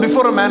myself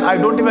before a man I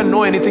don't even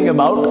know anything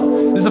about.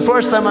 This is the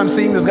first time I'm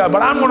seeing this guy,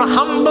 but I'm going to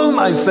humble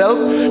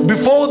myself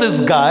before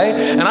this guy,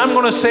 and I'm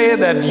going to say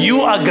that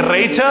you are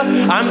greater.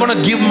 I'm going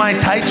to give my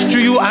tithes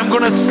to you. I'm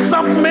going to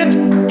submit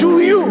to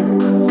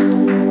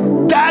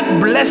you. That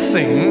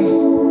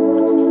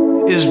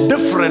blessing is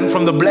different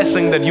from the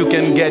blessing that you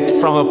can get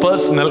from a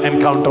personal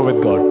encounter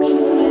with God.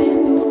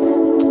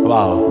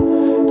 Wow.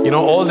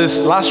 All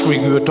this last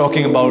week we were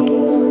talking about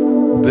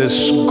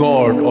this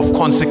God of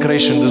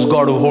consecration, this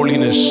God of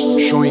holiness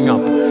showing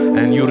up,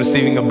 and you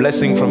receiving a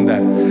blessing from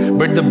that.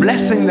 But the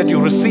blessing that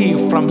you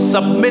receive from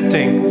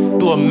submitting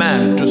to a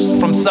man,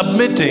 from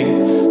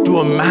submitting to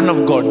a man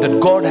of God that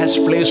God has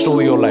placed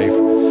over your life,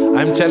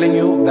 I'm telling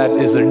you, that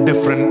is a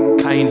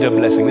different kind of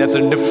blessing. That's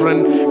a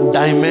different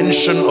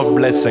dimension of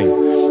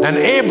blessing. And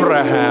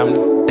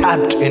Abraham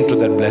tapped into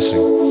that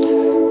blessing.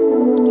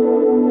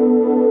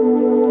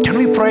 Can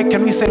we pray?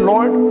 Can we say,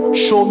 Lord,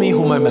 show me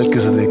who my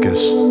Melchizedek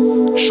is?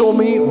 Show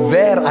me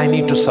where I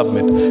need to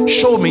submit.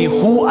 Show me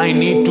who I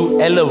need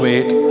to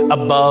elevate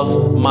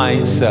above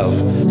myself.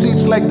 See,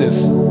 it's like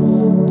this.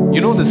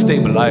 This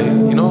table,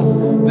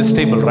 this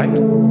table, right?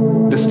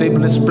 This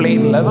table is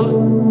plain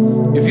level.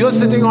 If you're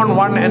sitting on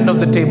one end of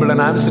the table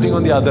and I'm sitting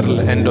on the other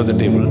end of the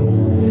table,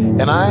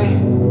 and I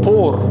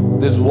pour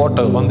this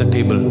water on the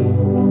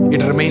table,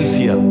 it remains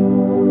here.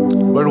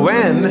 But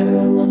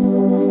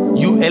when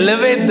you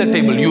elevate the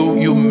table,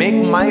 you make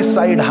my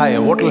side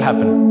higher, what will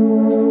happen?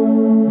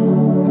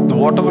 The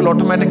water will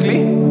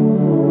automatically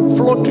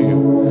flow to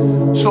you.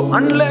 So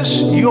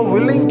unless you're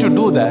willing to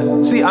do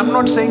that, see, I'm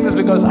not saying this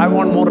because I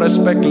want more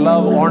respect,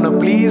 love, honor.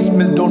 Please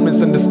don't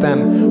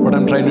misunderstand what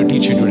I'm trying to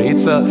teach you today.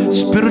 It's a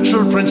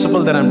spiritual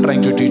principle that I'm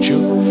trying to teach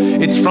you.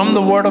 It's from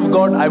the Word of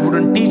God. I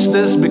wouldn't teach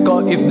this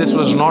because if this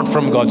was not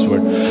from God's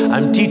Word.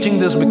 I'm teaching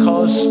this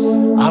because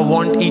I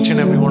want each and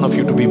every one of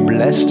you to be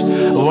blessed.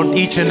 I want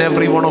each and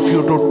every one of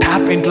you to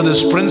tap into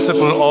this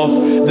principle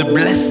of the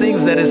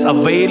blessings that is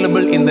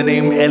available in the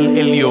name El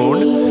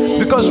Elyon.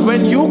 Because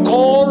when you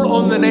call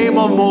on the name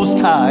of Most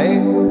High,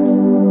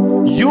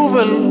 you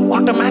will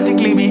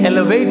automatically be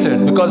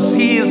elevated because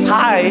He is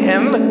high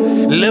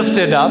and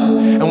lifted up.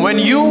 And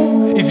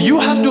if you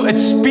have to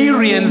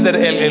experience that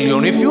El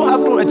Elyon, if you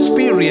have to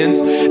experience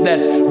that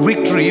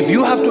victory, if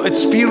you have to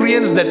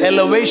experience that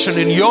elevation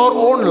in your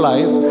own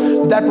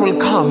life, that will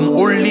come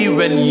only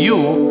when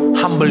you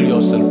humble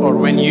yourself, or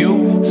when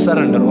you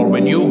surrender, or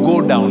when you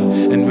go down,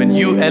 and when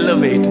you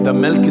elevate the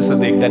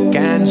Melchizedek that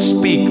can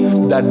speak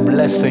that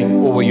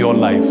blessing over your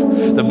life.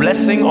 The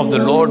blessing of the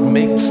Lord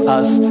makes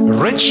us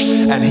rich,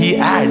 and He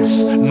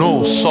adds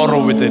no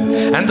sorrow with it.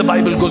 And the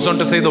Bible goes on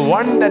to say, the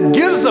one that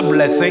gives a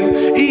blessing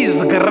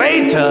is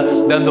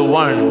greater than the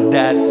one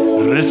that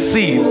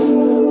receives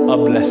a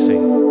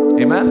blessing.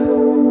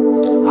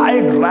 Amen?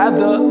 I'd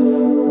rather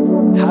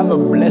have a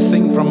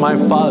blessing from my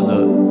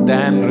Father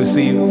than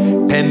receive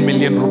 10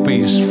 million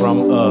rupees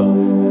from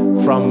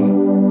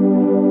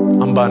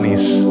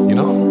Ambani's,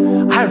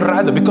 I'd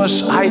rather,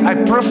 because I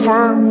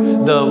prefer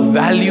the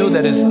value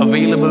that is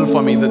available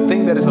for me, the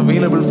thing that is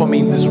available for me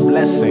in this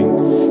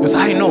blessing, because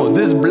I know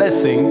this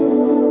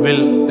blessing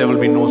there will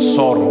be no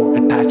sorrow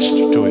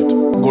attached to it.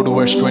 Go to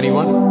verse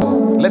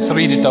 21. Let's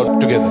read it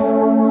out together.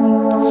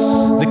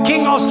 The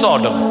king of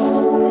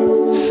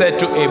Sodom said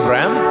to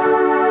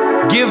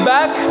Abraham, give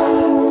back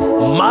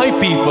my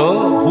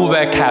people who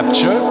were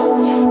captured,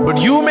 but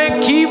you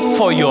may keep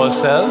for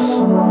yourselves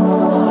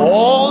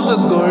all the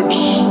goods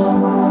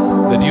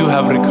that you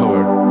have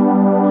recovered.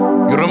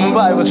 You remember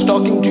I was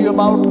talking to you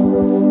about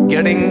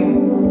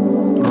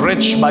getting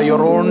rich by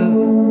your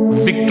own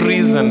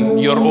victories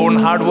and your own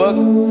hard work.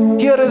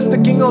 Here is the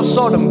king of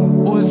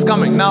Sodom who is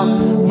coming. Now,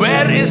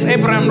 where is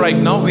Abraham right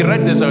now? We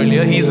read this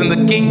earlier. He's in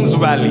the king's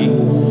valley.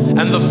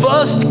 And the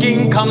first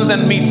king comes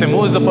and meets him.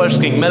 Who is the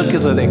first king?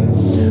 Melchizedek.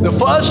 The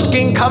first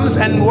king comes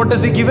and what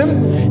does he give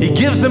him? He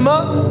gives him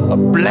a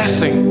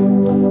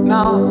blessing.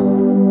 Now,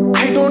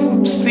 I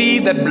don't see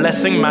that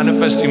blessing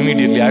manifest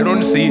immediately. I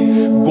don't see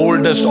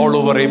gold dust all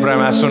over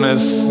Abraham as soon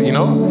as,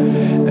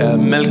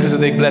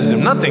 Melchizedek blessed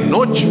him. Nothing.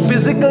 No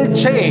physical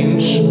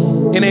change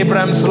in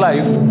Abraham's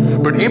life.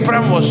 But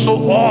Abraham was so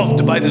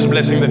awed by this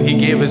blessing that he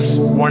gave his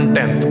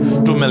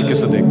 1/10 to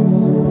Melchizedek.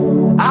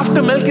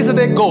 After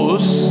Melchizedek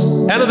goes,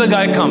 another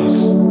guy comes.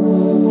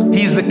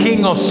 He's the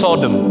king of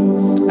Sodom.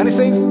 And he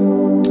says,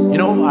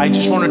 I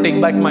just want to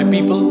take back my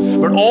people.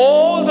 But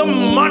all the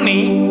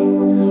money,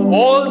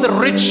 all the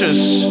riches,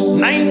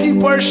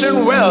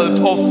 90% wealth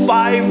of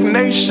 5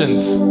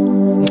 nations.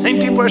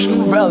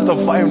 90% wealth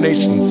of 5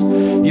 nations.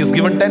 He has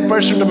given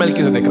 10% to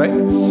Melchizedek, right?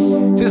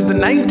 He says, the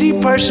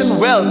 90%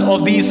 wealth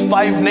of these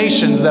 5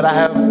 nations that I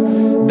have,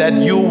 that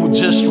you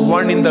just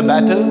won in the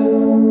battle,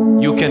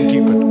 you can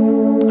keep it.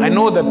 I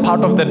know that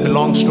part of that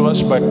belongs to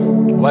us, but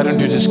why don't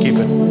you just keep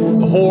it?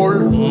 The whole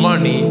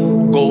money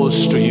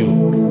goes to you.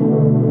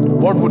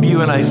 What would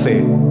you and I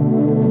say?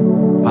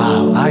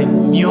 Wow, I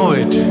knew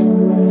it.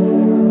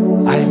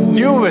 I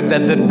knew it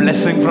that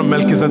blessing from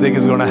Melchizedek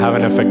is going to have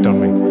an effect on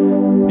me.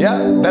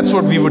 Yeah, that's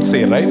what we would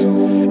say, right?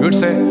 We would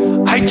say,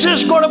 I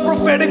just got a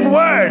prophetic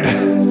word.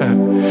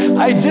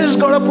 I just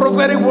got a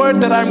prophetic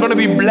word that I'm going to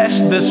be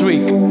blessed this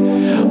week.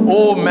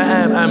 Oh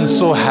man, I'm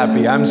so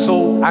happy. I'm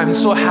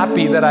so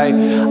happy that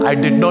I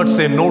did not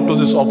say no to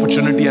this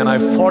opportunity and I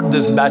fought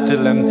this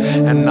battle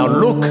and now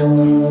look,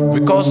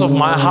 because of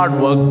my hard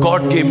work,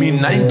 God gave me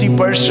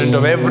 90%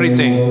 of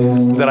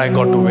everything that I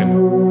got to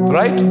win.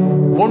 Right?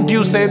 Won't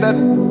you say that?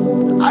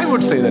 I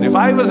would say that if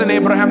I was in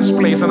Abraham's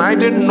place and I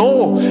didn't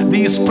know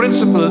these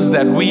principles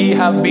that we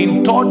have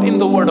been taught in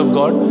the Word of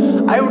God,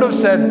 I would have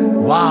said,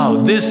 wow,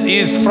 this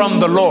is from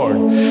the Lord.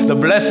 The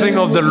blessing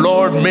of the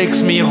Lord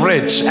makes me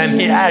rich and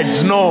He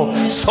adds no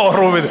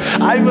sorrow with it.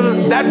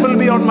 That will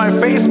be on my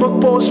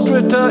Facebook post,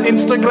 Twitter,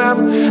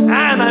 Instagram,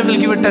 and I will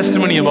give a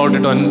testimony about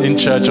it in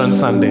church on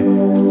Sunday.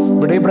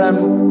 But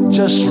Abraham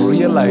just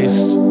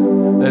realized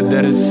that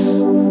there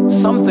is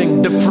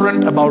something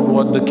different about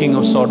what the king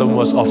of Sodom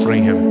was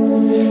offering him.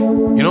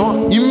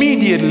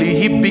 Immediately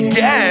he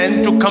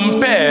began to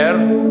compare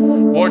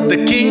what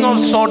the king of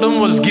Sodom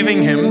was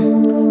giving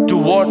him to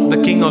what the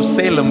king of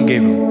Salem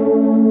gave him.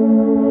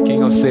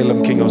 King of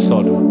Salem, king of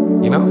Sodom.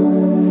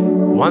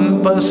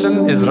 One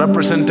person is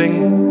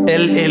representing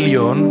El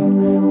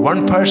Elyon.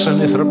 One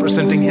person is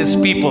representing his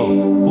people,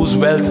 whose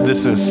wealth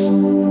this is.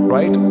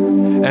 Right?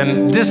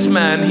 And this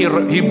man,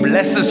 he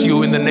blesses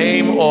you in the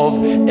name of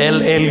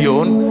El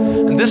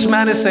Elyon. And this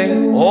man is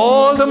saying,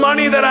 all the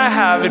money that I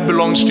have, it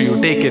belongs to you.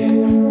 Take it.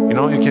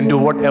 You can do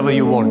whatever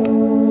you want.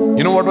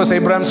 You know what was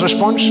Abraham's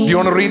response? Do you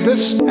want to read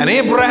this? And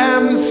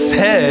Abraham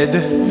said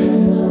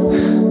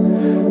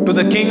to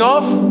the king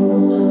of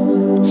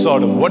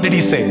Sodom, what did he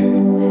say?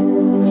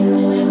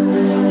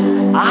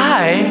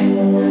 I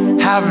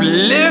have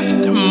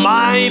lifted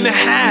mine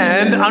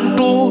hand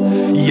unto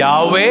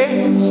Yahweh,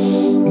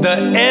 the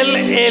El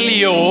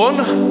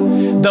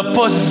Elyon, the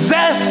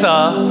possessor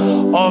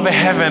of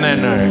heaven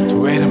and earth.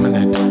 Wait a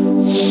minute.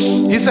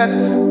 He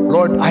said,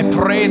 Lord, I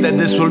pray that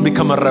this will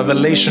become a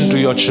revelation to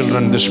your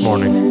children this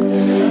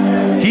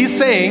morning. He's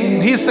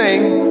saying,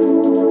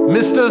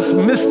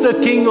 Mr.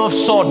 King of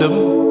Sodom,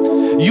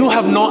 you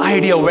have no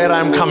idea where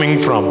I'm coming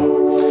from.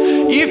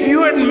 If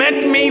you had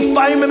met me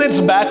 5 minutes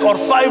back or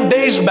 5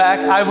 days back,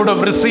 I would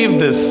have received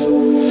this.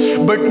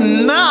 But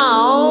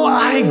now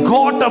I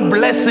got a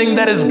blessing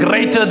that is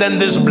greater than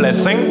this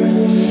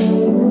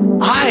blessing.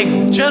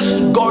 I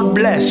just got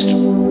blessed.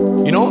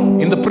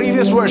 In the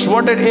previous verse,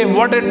 what did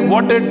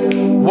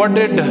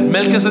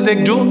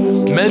Melchizedek do?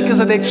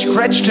 Melchizedek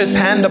stretched his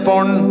hand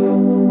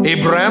upon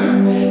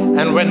Abraham,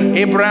 and when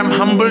Abraham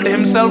humbled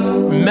himself,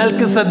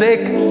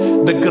 Melchizedek,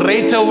 the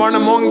greater one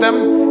among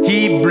them,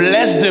 he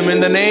blessed him in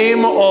the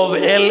name of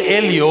El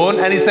Elyon,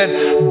 and he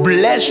said,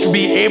 blessed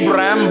be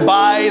Abraham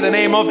by the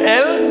name of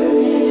El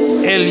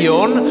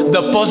Elyon,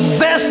 the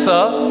possessor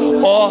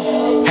of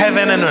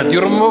heaven and earth.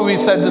 You remember we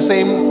said the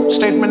same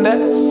statement there?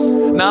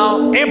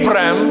 Now,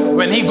 Abraham,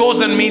 when he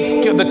goes and meets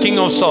the king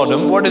of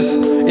Sodom, what does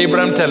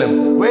Abraham tell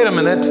him? Wait a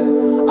minute,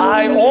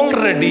 I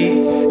already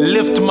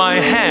lift my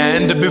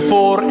hand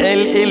before El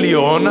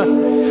Elyon,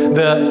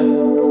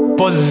 the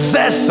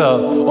possessor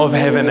of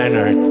heaven and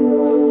earth.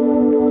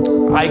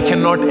 I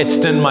cannot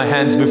extend my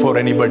hands before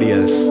anybody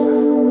else.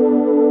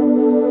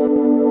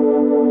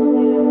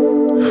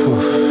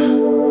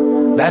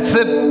 That's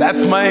it.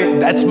 That's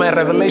my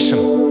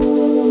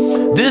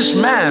revelation. This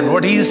man,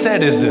 what he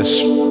said is this: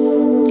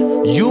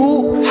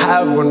 you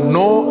have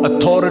no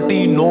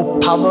authority, no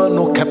power,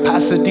 no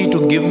capacity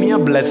to give me a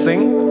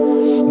blessing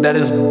that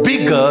is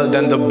bigger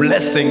than the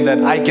blessing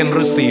that I can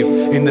receive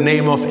in the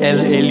name of El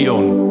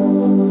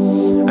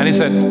Elyon. And he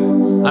said,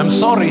 I'm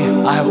sorry,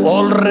 I have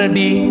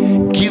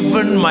already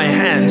given my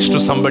hands to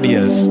somebody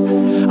else.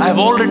 I have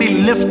already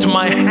lifted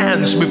my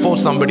hands before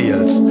somebody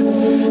else.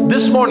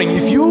 This morning,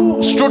 if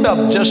you stood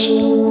up just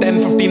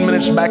 10-15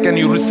 minutes back and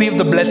you received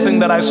the blessing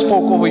that I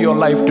spoke over your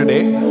life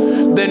today,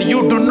 then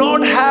you do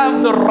not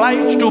have the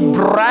right to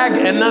brag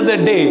another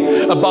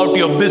day about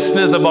your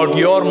business, about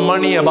your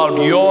money, about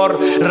your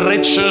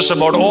riches,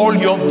 about all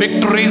your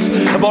victories,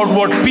 about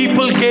what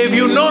people gave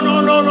you. No.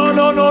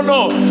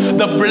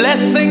 The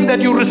blessing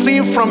that you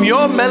received from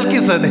your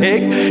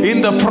Melchizedek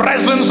in the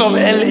presence of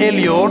El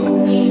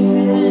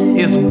Elyon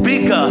is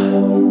bigger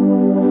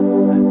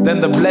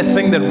than the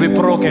blessing that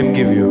Wipro can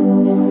give you.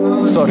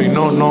 Sorry,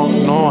 no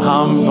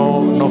harm,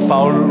 no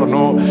foul,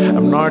 no,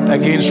 I'm not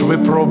against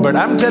Wipro, but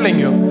I'm telling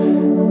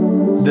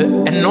you,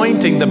 the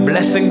anointing, the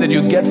blessing that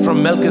you get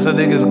from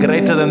Melchizedek is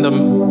greater than the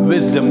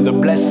wisdom, the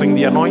blessing,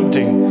 the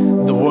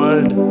anointing the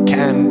world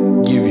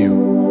can give you.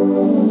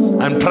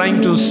 I'm trying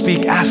to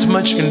speak as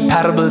much in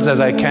parables as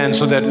I can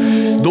so that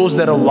those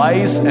that are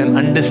wise and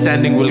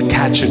understanding will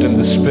catch it in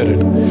the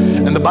spirit.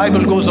 And the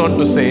Bible goes on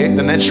to say,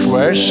 the next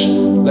verse,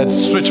 let's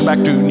switch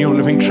back to New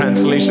Living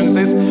Translation, it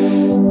says,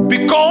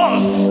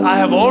 because I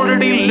have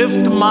already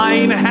lifted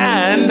mine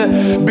hand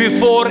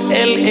before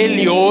El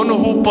Elyon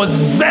who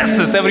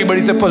possesses,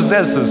 everybody say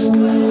possesses,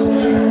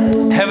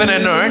 heaven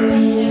and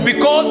earth,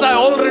 because I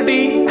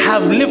already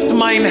have lifted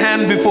mine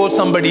hand before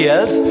somebody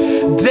else,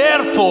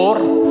 therefore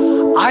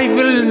I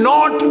will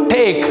not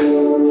take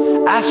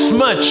as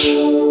much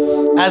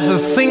as a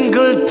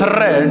single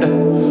thread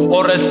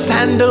or a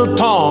sandal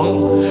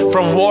thong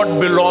from what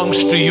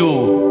belongs to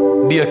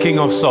you, dear King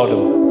of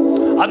Sodom.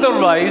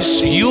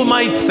 Otherwise, you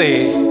might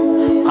say,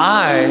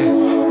 I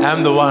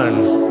am the one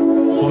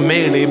who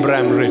made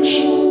Abraham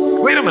rich.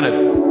 Wait a minute.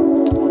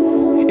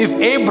 If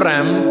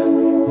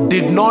Abraham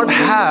did not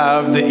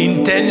have the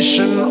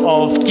intention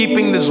of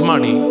keeping this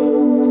money,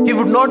 he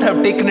would not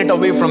have taken it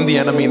away from the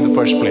enemy in the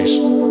first place.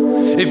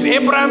 If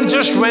Abraham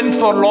just went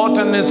for Lot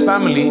and his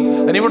family,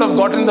 then he would have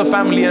gotten the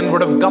family and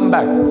would have come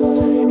back.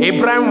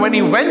 Abraham, when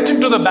he went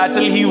into the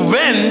battle, he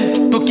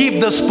went to keep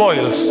the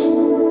spoils.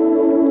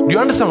 Do you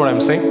understand what I'm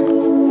saying?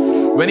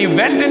 When he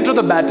went into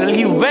the battle,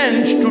 he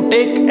went to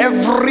take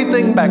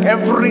everything back.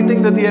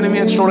 Everything that the enemy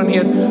had stolen, he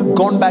had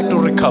gone back to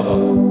recover.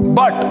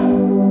 But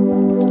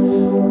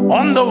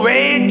on the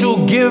way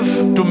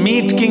to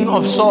meet King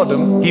of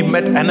Sodom, he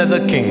met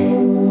another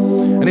king.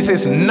 And he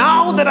says,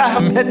 now that I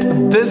have met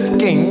this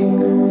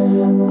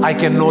king, I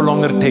can no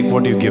longer take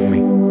what you give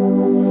me.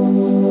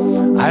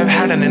 I've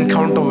had an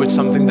encounter with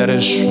something that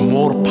is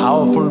more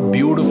powerful,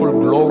 beautiful,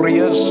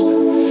 glorious,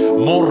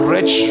 more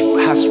rich,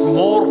 has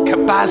more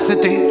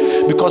capacity,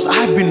 because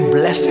I've been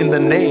blessed in the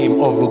name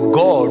of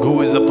God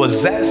who is the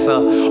possessor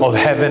of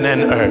heaven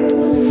and earth.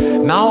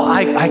 Now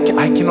I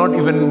cannot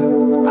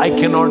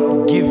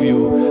give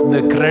you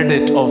the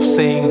credit of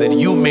saying that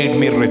you made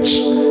me rich.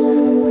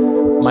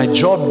 My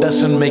job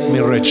doesn't make me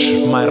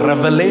rich. My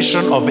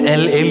revelation of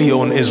El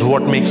Elyon is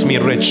what makes me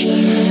rich.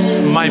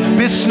 My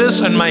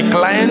business and my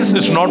clients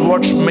is not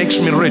what makes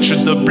me rich.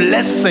 It's the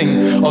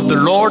blessing of the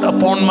Lord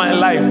upon my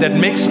life that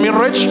makes me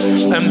rich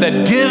and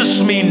that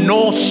gives me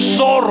no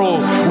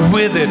sorrow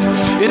with it.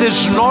 It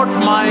is not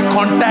my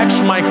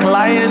contacts, my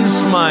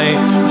clients, my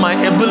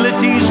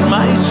abilities,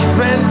 my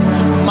strength,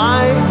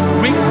 my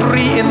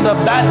victory in the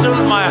battle,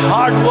 my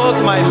hard work,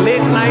 my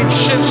late night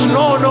shifts.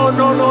 No.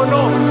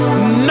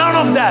 None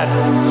of that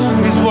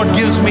is what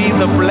gives me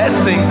the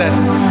blessing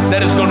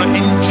that is going to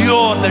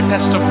endure the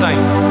test of time.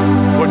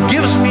 What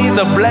gives me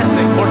the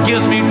blessing, what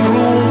gives me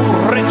true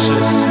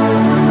riches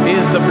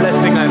is the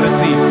blessing I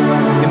receive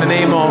in the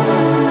name of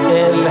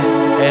El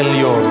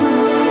Elyon.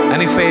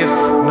 And he says,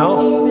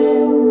 no,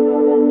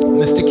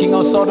 Mr. King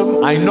of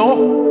Sodom, I know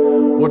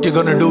what you're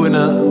going to do in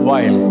a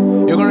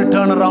while. You're going to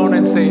turn around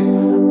and say,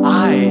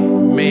 I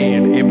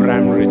made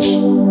Abraham rich.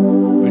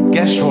 But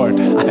guess what?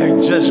 I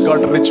just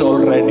got rich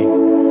already.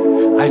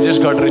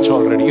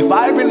 If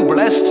I've been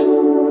blessed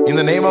in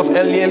the name of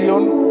El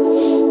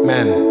Elyon,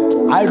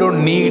 man, I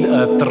don't need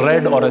a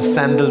thread or a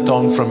sandal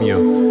thong from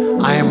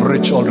you. I am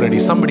rich already.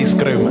 Somebody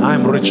scream, I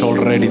am rich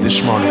already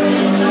this morning.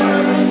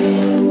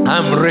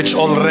 I'm rich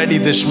already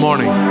this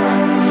morning.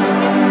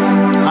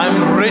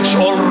 I'm rich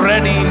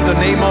already in the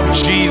name of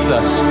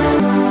Jesus.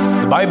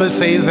 The Bible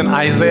says in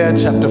Isaiah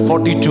chapter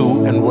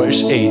 42 and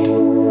verse 8,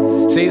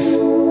 says,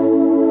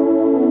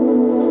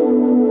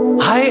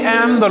 I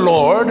am the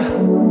Lord,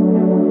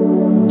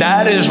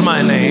 that is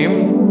my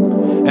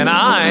name, and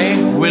I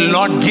will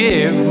not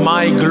give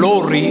my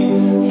glory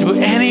to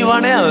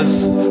anyone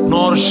else,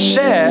 nor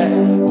share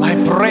my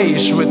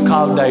praise with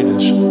carved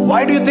idols.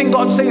 Why do you think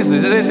God says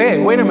this? He says, hey,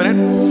 wait a minute.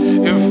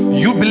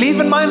 If you believe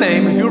in my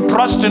name, if you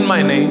trust in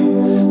my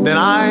name, then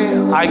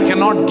I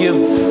cannot give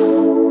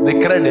the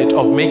credit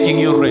of making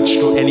you rich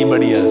to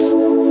anybody else.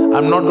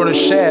 I'm not going to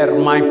share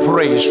my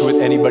praise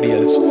with anybody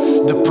else.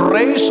 The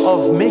praise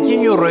of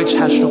making you rich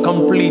has to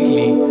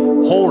completely,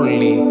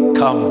 wholly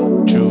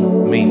come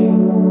to me.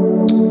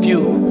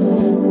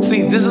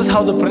 See, this is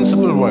how the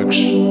principle works.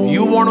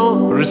 You want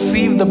to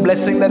receive the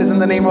blessing that is in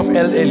the name of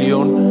El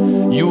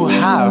Elyon, you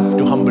have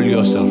to humble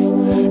yourself.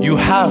 You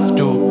have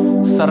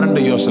to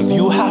surrender yourself.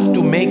 You have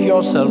to make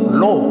yourself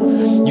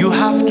low. You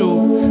have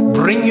to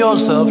bring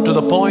yourself to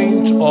the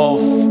point of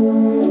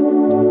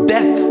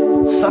death.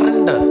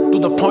 Surrender to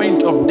the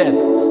point of death.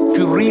 If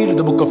you read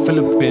the book of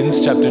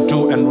Philippians chapter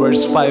 2 and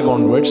verse 5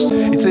 onwards,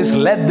 it says,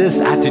 let this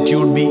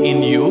attitude be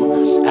in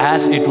you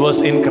as it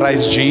was in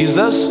Christ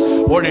Jesus.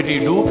 What did he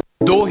do?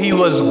 Though he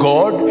was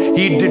God,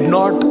 he did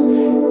not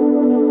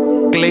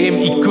claim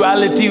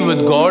equality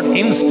with God.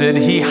 Instead,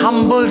 he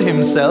humbled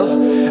himself,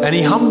 and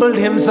he humbled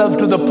himself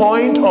to the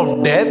point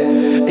of death,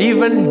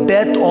 even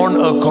death on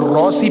a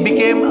cross. He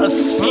became a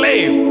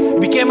slave, he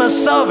became a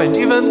servant,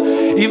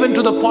 even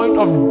to the point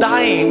of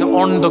dying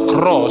on the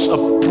cross, a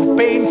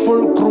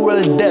painful,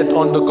 cruel death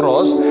on the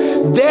cross.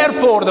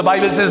 Therefore, the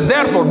Bible says,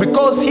 therefore,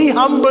 because he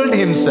humbled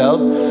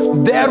himself,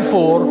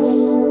 therefore,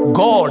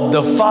 God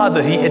the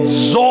Father, he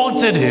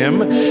exalted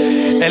him,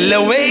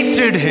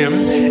 elevated him,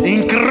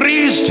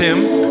 increased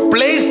him,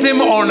 placed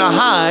him on a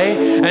high,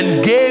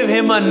 and gave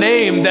him a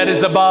name that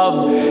is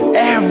above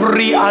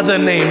every other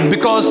name.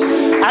 Because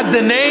at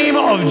the name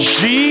of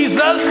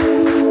Jesus,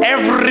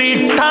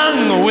 every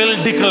tongue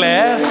will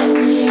declare,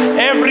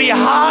 every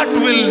heart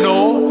will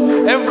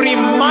know, every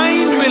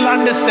mind will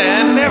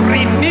understand,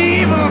 every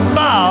knee will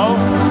bow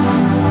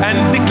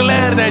and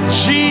declare that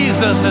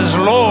Jesus is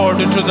Lord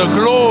to the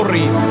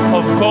glory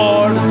of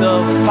God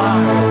the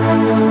Father.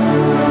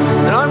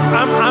 Now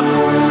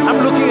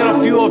I'm looking at a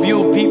few of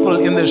you people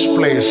in this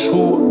place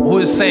who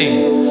is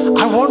saying,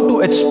 I want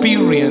to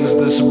experience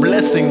this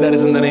blessing that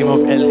is in the name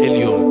of El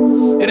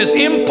Elyon. It is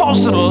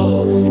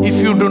impossible if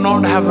you do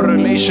not have a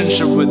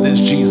relationship with this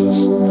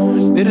Jesus.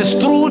 It is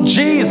through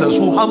Jesus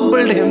who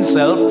humbled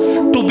himself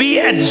to be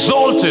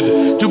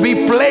exalted, to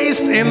be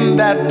placed in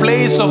that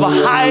place of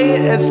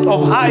highest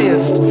of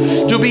highest,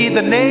 to be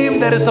the name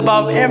that is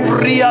above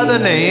every other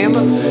name,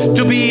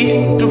 to be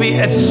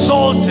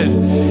exalted.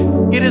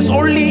 It is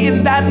only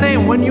in that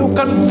name, when you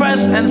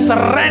confess and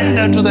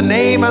surrender to the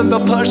name and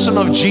the person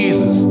of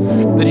Jesus,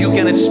 that you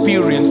can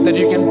experience, that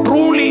you can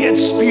truly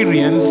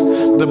experience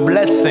the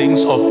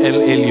blessings of El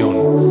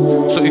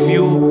Elyon. So if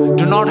you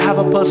do not have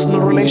a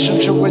personal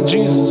relationship with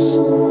Jesus,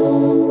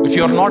 if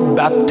you're not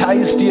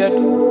baptized yet,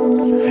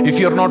 if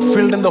you're not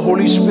filled in the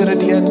Holy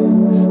Spirit yet,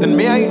 then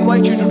may I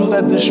invite you to do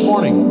that this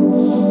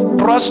morning.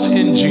 Trust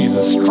in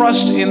Jesus.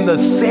 Trust in the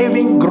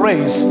saving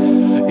grace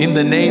in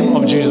the name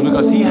of Jesus,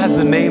 because he has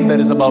the name that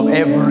is above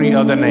every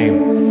other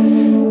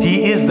name.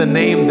 He is the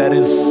name that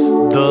is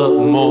the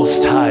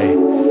Most High,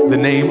 the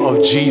name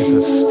of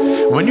Jesus.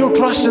 When you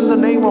trust in the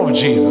name of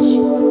Jesus,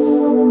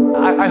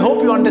 I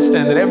hope you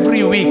understand that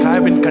every week I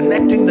have been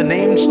connecting the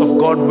names of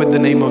God with the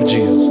name of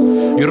Jesus.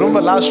 You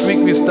remember last week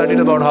we studied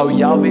about how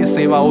Yahweh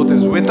Sevaot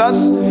is with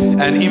us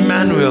and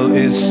Emmanuel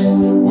is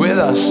with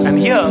us. And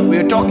here we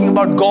are talking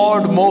about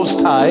God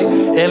Most High,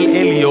 El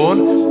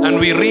Elyon, and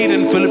we read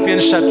in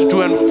Philippians chapter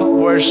 2 and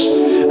verse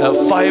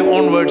 5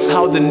 onwards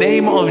how the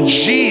name of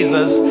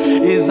Jesus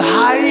is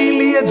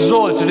highly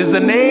exalted. It is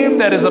the name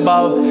that is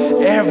above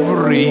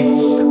every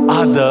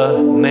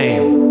other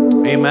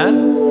name.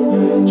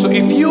 Amen. So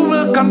if you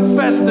will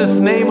confess this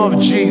name of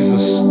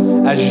Jesus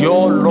as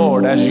your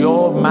Lord, as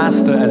your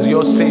Master, as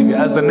your Savior,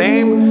 as the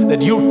name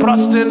that you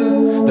trust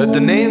in, the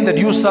name that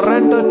you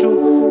surrender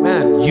to,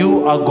 man,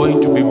 you are going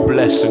to be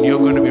blessed, and you're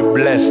going to be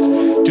blessed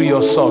to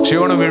your socks.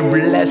 You're going to be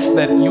blessed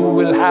that you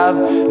will have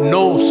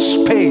no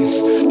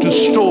space to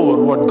store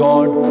what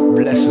God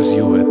blesses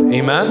you with.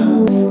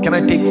 Amen. Can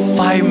I take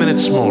 5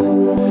 minutes more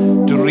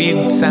to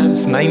read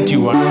Psalms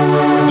 91?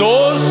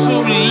 Those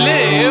who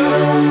live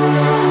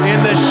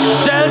in the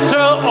shelter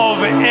of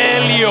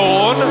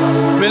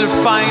Elyon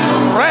will find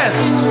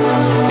rest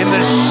in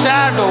the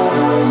shadow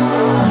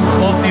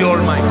of the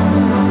Almighty.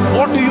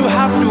 What do you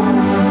have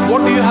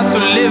to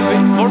live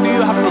in? What do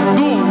you have to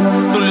do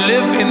to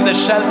live in the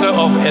shelter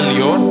of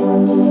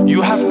Elyon?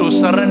 You have to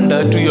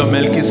surrender to your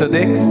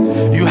Melchizedek.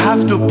 You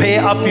have to pay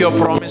up your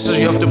promises.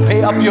 You have to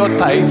pay up your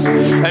tithes.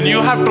 And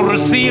you have to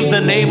receive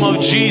the name of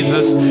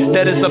Jesus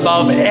that is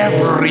above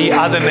every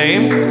other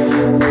name.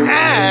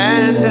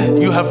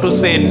 And you have to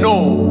say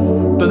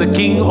no to the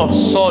king of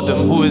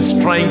Sodom, who is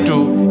trying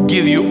to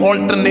give you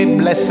alternate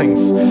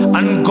blessings,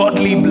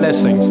 ungodly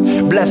blessings,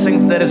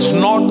 blessings that is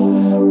not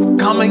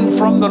coming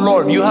from the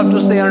Lord. You have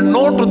to say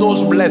no to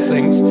those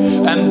blessings.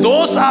 And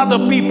those are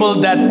the people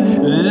that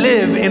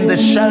live in the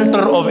shelter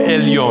of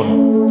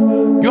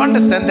Elyon. You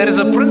understand, there is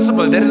a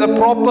principle, there is a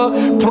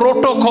proper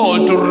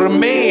protocol to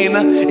remain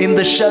in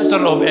the shelter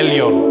of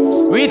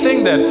Elyon. We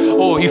think that,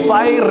 oh, if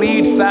I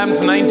read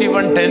Psalms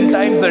 91 10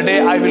 times a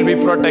day, I will be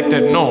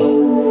protected.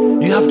 No.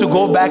 You have to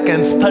go back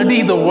and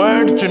study the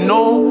word to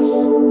know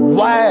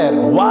where,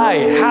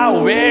 why,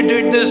 how, where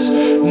did this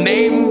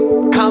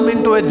name come come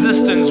into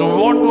existence?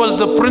 What was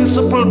the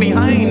principle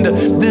behind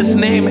this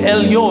name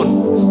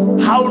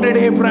Elyon? How did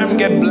Abraham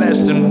get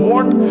blessed? And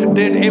what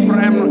did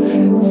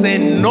Abraham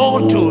say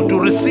no to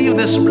receive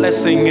this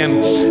blessing?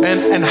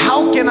 And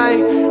how can I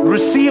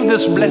receive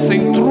this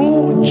blessing?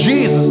 Through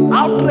Jesus.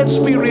 After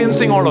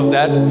experiencing all of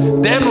that,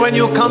 then when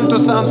you come to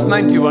Psalms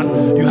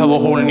 91, you have a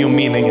whole new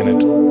meaning in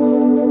it.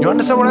 You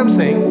understand what I'm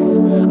saying?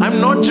 I'm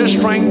not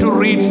just trying to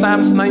read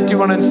Psalms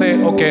 91 and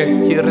say,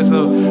 okay, here is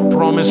a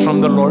promise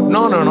from the Lord.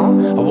 No.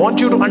 I want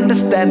you to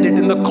understand it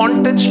in the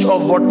context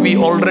of what we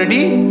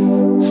already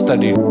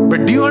studied.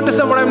 But do you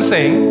understand what I'm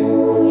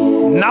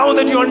saying? Now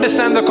that you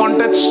understand the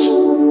context,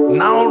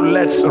 now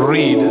let's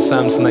read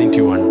Psalms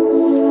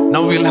 91.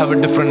 Now we'll have a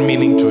different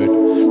meaning to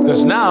it.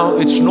 Because now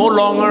it's no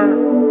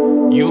longer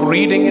you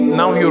reading it,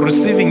 now you're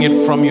receiving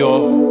it from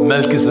your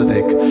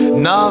Melchizedek.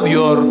 Now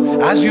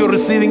as you're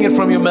receiving it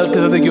from your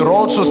Melchizedek, you're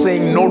also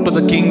saying no to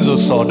the kings of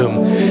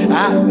Sodom.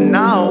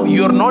 Now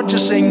you're not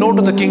just saying no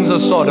to the kings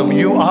of Sodom,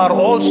 you are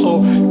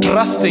also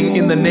trusting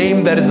in the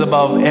name that is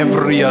above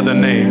every other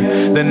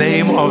name, the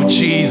name of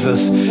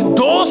Jesus.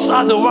 Those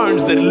are the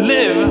ones that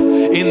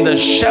live in the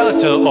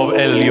shelter of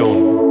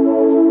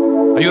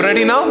Elyon. Are you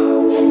ready now?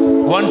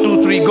 1,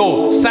 2, 3,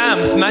 go.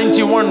 Psalms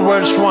 91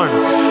 verse 1.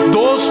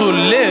 Those who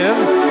live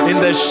in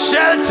the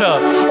shelter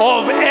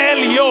of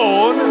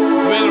Elyon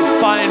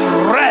will find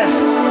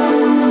rest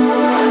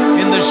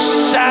in the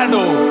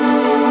shadow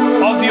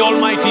of the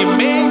Almighty.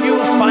 May you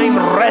find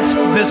rest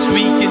this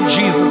week in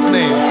Jesus'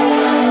 name.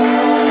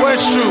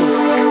 Verse 2.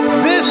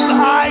 This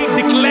I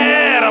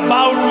declare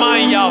about my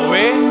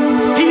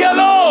Yahweh. He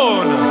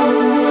alone,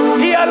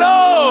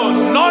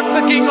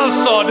 not the king of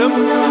Sodom,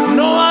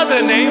 no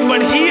other name,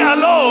 but He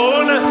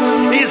alone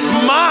is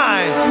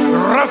my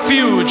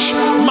refuge,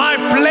 my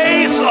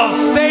place of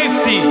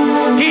safety.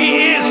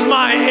 He is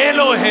my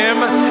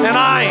Elohim, and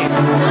I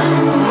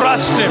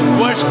trust Him.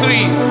 Verse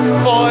 3,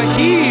 for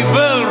He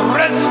will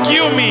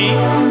rescue me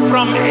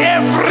from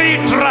every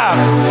trap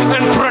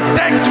and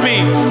protect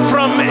me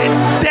from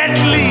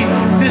deadly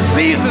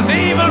diseases.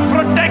 He will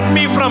protect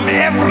me from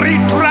every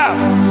trap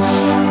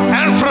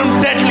and from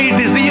deadly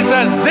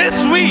diseases. This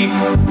week,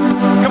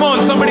 come on,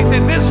 somebody say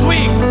this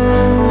week,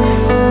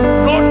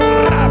 no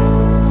trap,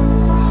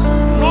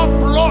 no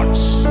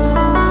plots,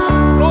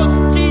 no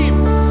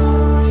schemes,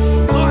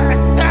 no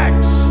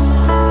attacks,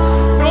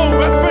 no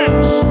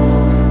weapons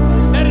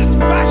that is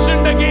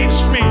fashioned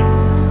against me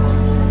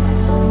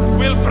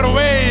will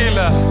prevail.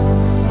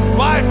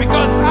 Why?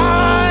 Because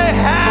I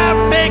have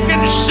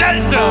taken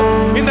shelter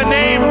in the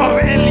name of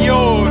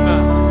Elyon.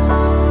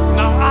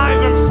 Now I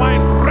will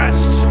find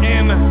rest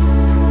in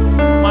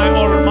my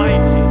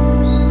Almighty.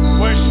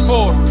 Verse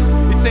 4,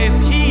 it says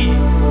He,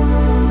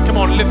 come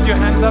on, lift your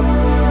hands up.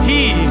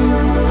 He,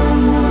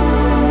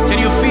 can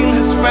you feel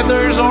His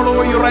feathers all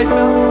over you right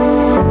now?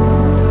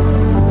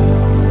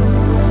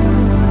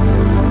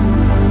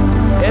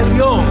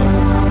 Elyon,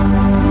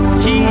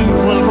 He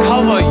will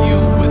cover you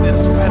with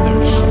His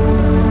feathers.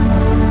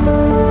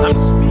 I'm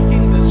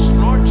speaking this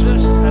not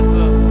just as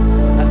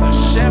a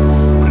chef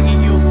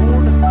bringing you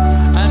food.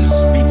 I'm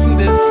speaking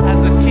this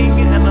as a king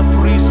and a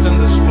priest in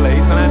this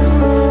place, and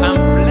I'm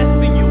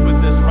blessing you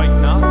with this right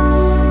now.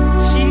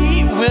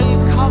 He will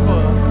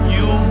cover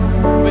you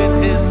with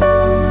His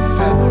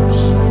feathers.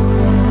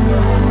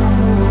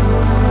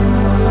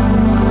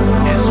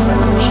 His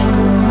feathers.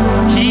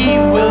 He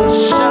will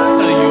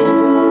shelter you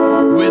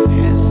with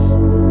His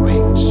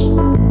wings.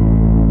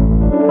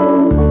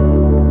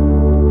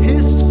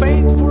 His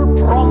faithful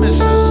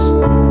promises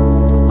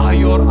are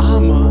your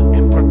armor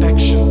and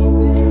protection.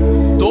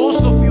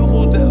 Those of you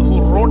who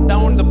wrote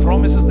down the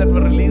promises that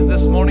were released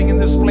this morning in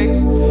this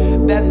place,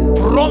 that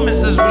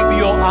promises will be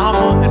your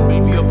armor and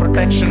will be your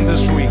protection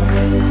this week.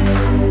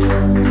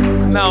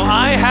 Now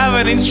I have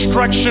an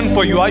instruction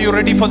for you. Are you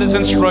ready for this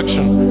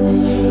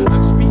instruction?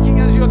 I'm speaking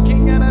as your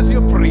king and as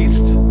your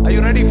priest. Are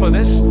you ready for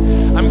this?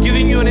 I'm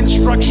giving you an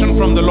instruction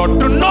from the Lord.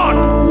 Do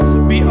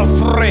not be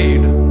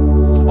afraid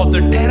of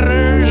the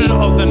terrors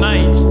of the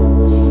night,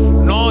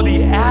 nor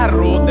the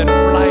arrow that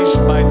flies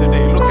by the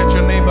day. Look at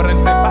your neighbor and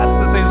say,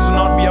 Pastor says do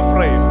not be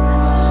afraid.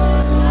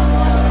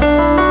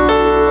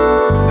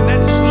 The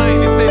next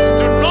line, it says,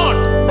 do not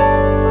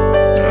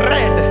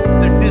dread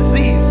the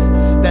disease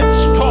that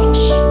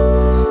stalks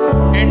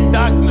in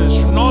darkness,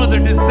 nor the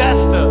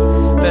disaster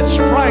that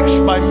strikes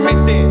by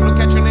midday. Look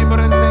at your neighbor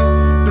and say,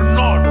 do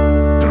not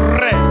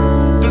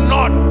dread, do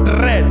not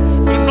dread,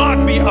 do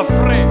not be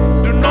afraid,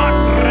 do not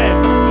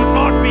dread, do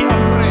not be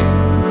afraid.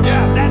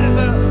 Yeah, that is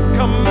a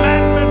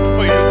commandment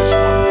for you this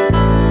morning.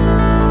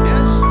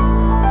 Yes?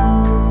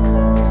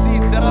 See,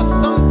 there are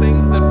some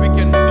things that we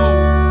can do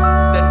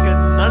that can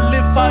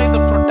nullify the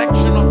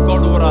protection of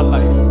God over our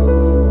life.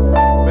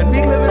 When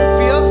we live in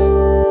fear,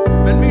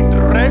 when we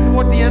dread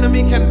what the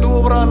enemy can do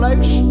over our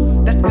lives,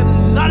 that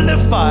can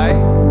nullify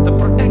the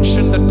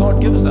protection that God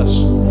gives us.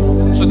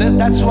 So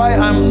that's why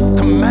I'm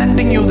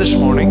commanding you this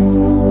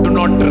morning, do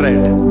not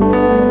dread.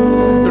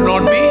 Do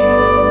not be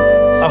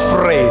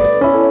afraid.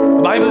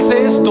 The Bible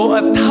says, though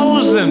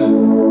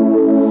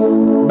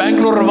 1,000 bank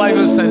Bangalore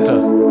Revival Center.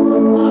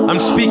 I'm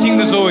speaking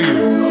this over you. We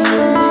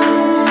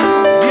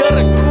are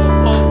a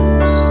group of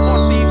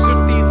 40,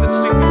 50,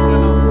 60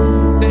 people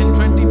now, 10,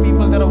 20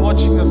 people that are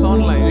watching us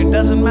online. It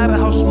doesn't matter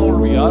how small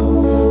we are.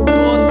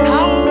 Though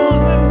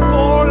 1,000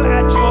 fall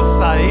at your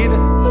side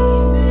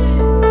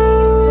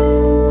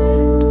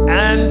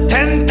and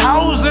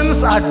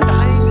 10,000s are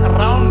dying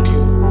around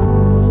you,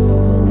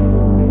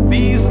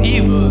 these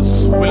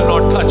evils will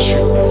not touch you.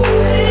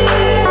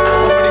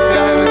 Somebody say,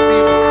 I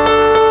receive it.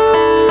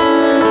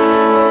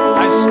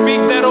 I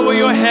speak that over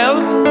your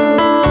health.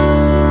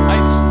 I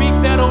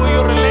speak that over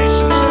your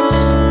relationships.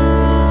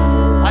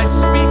 I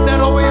speak that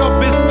over your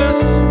business.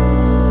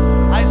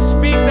 I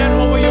speak that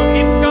over your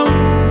income.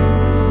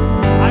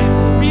 I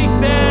speak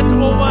that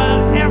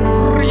over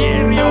every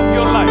area of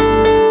your life.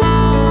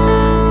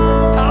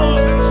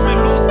 Thousands may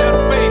lose their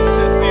faith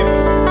this season.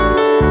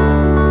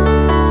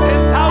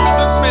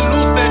 10,000s may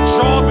lose their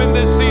job in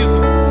this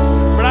season.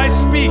 But I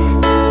speak,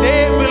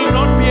 they will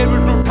not be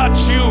able to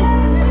touch you.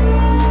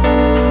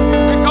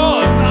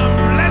 Because I'm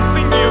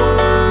blessing you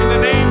in the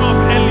name of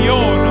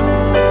Elyon.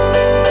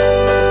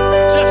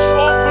 Just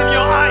open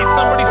your eyes.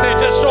 Somebody say,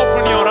 just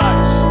open your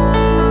eyes.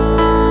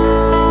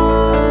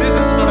 This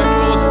is not a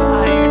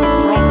closed-eyed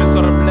promise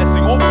or a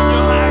blessing. Open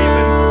your eyes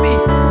and see.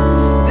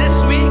 This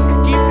week,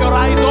 keep your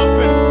eyes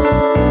open.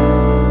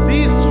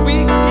 This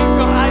week, keep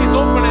your eyes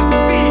open and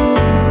see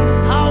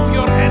how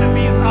your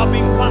enemies are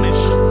being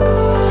punished.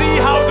 See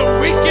how the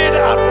wicked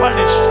are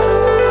punished.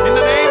 In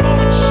the name of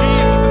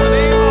Jesus, in the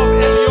name of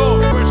Elyon.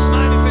 Verse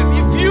 9, it says,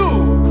 if you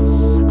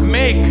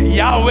make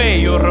Yahweh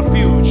your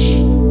refuge,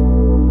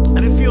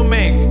 and if you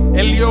make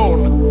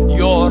Elyon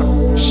your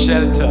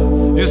shelter.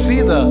 You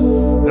see the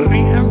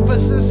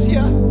re-emphasis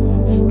here?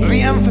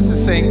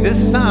 Re-emphasis saying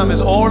this psalm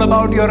is all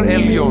about your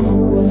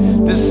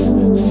Elyon. This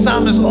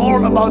psalm is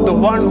all about the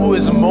one who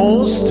is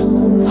most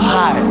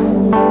high.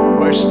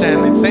 Verse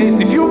 10, it says,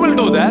 if you will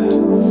do that,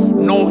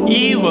 no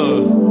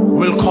evil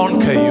will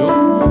conquer you,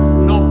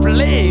 no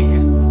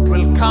plague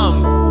will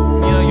come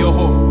near your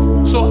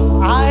home.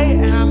 So I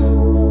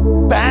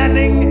am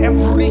banning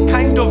every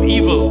kind of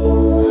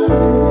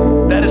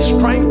evil that is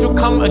trying to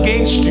come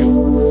against you.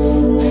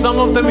 Some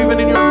of them even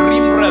in your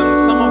dream realm,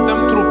 some of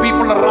them through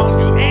people around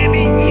you.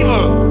 Any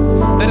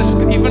evil that is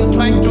even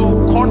trying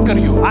to conquer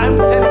you, I'm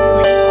telling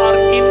you, you are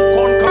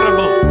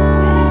inconquerable.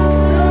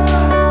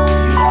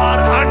 You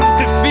are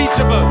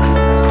undefeatable.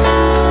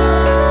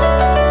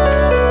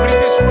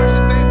 Previous verse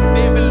it says,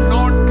 they will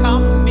not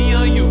come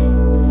near you.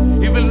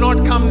 It will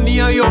not come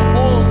near your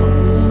home.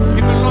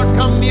 It will not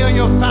come near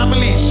your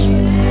families.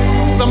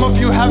 Some of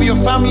you have your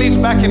families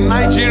back in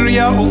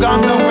Nigeria,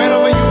 Uganda,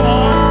 wherever you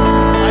are.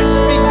 I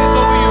speak this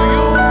over you.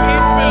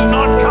 It will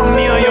not come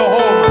near your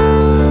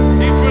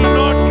home. It will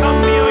not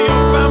come near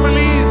your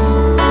families.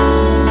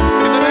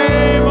 In the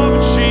name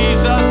of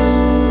Jesus.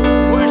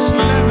 Verse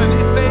 11,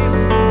 it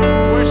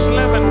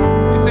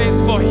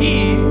says, for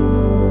he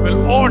will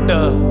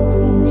order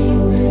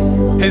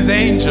his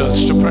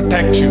angels to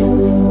protect you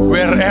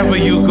wherever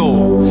you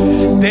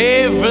go.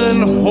 They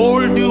will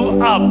hold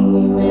you up.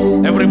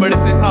 Everybody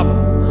say up.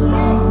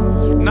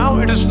 Now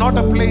it is not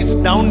a place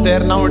down there,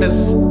 now it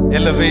is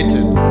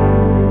elevated.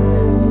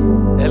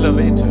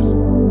 Elevated.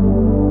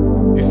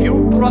 If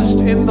you trust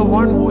in the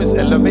one who is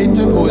elevated,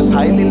 who is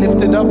highly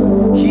lifted up,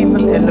 he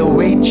will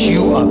elevate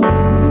you up.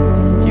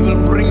 He will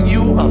bring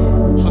you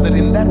up so that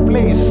in that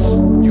place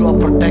you are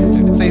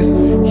protected. It says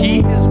he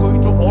is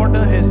going to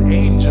order his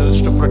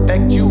angels to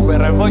protect you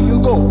wherever you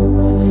go.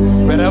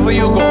 Wherever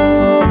you go.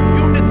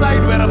 You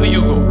decide wherever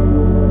you go.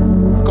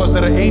 Because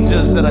there are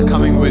angels that are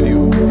coming with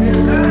you.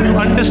 You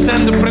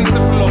understand the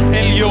principle of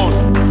Elyon.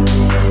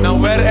 Now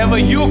wherever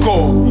you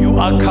go, you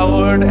are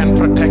covered and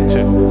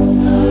protected.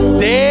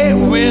 They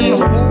will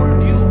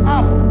hold you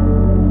up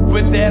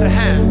with their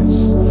hands,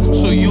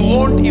 so you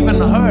won't even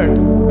hurt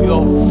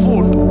your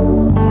foot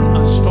on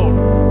a stone.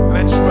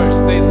 Next verse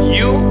says,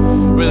 you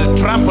will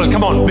trample.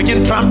 Come on,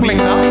 begin trampling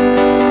now.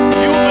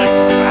 You will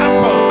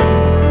trample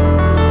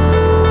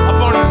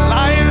upon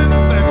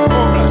lions and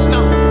cobras.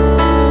 Now,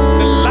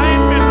 the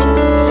lion may look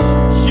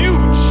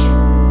huge.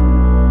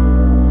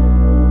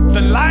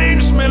 The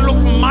lions may look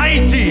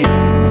mighty.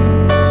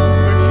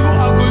 But you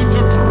are going to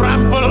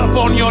trample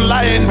upon your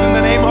lions in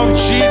the name of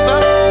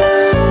Jesus.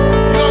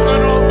 You are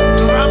going to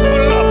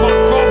trample upon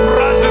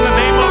cobras in the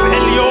name of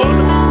Elyon.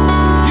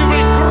 You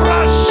will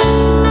crush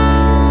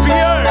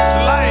fierce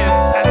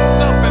lions and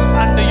serpents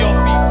under your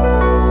feet.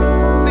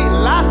 See,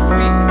 last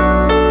week,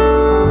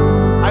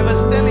 I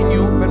was telling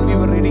you when we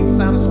were reading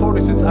Psalms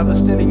 46, I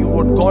was telling you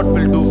what God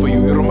will do for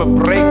you. You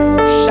remember break,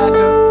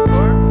 shatter,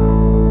 burn?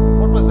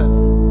 What was that?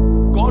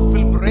 God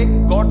will break,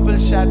 God will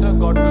shatter,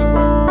 God will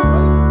burn.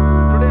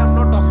 Right? Today I'm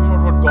not talking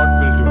about what God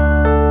will do.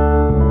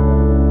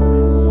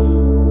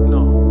 No,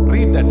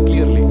 read that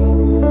clearly.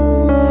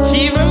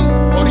 He will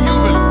or you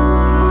will?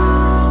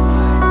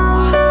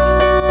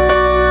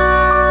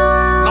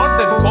 Not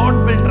that God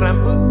will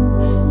trample.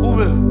 Who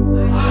will?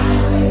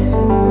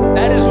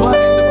 That is why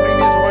in the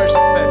previous verse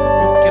it said,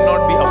 you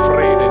cannot be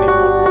afraid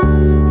anymore.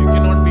 You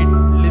cannot be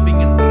living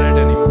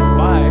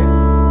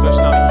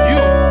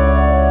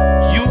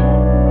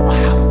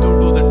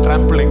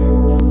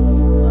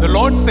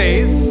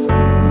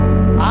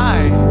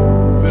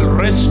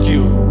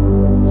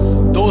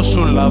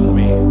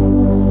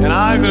and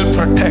I will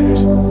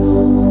protect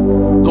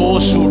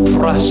those who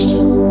trust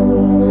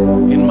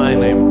in my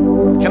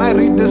name. Can I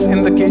read this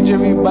in the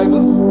KJV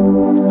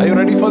Bible? Are you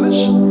ready for this?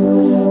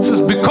 It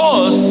says,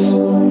 because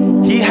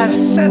he has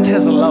set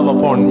his love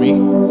upon me,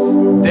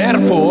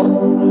 therefore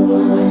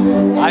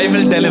I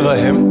will deliver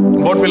him.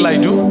 What will I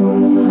do?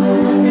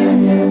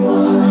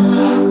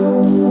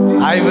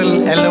 I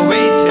will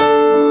elevate him.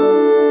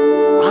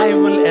 I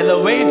will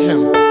elevate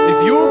him.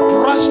 If you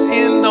trust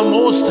in the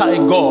Most High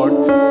God,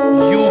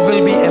 you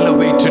will be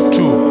elevated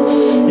too.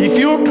 If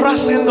you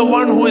trust in the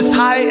one who is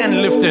high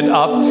and lifted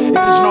up, it is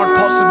not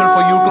possible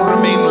for you to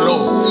remain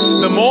low.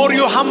 The more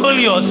you humble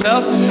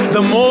yourself,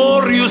 the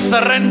more you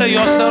surrender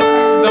yourself,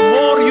 the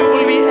more you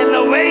will be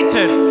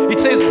elevated. It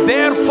says,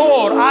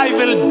 therefore I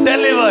will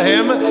deliver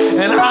him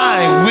and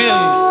I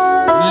will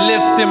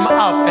lift him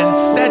up and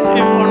set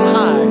him on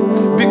high,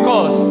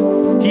 because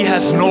he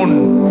has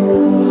known.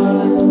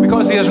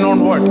 Because he has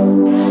known what?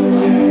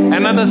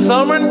 Another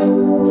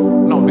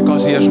sermon? No,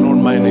 because he has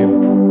known my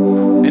name.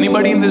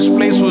 Anybody in this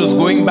place who is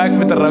going back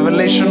with a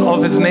revelation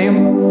of his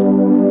name?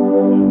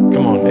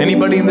 Come on.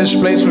 Anybody in this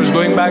place who is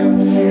going back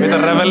with a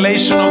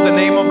revelation of the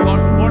name of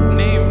God? What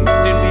name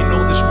did we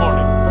know this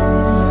morning?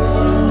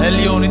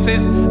 Elyon. It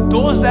says,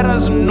 those that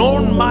has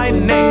known my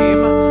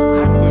name,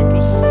 I'm going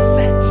to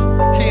set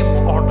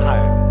him on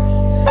high.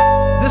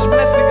 This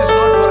blessing is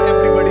not for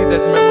everybody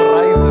that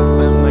memorizes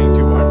Psalm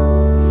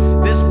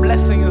 91. This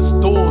blessing is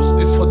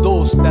for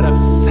those that have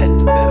set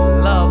their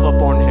love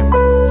upon him.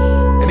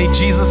 Any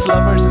Jesus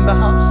lovers in the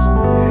house?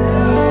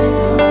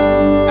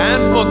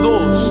 And for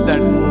those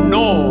that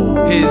know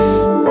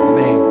his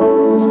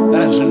name,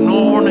 that has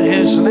known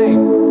his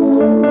name.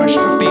 Verse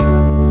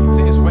 15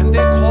 says, when they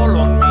call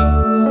on me,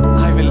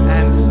 I will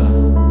answer.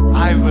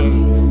 I will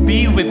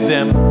be with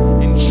them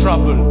in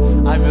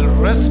trouble. I will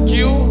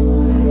rescue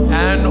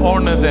and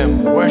honor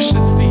them. Verse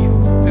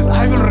 16 says,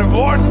 I will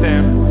reward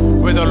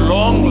them with a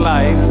long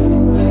life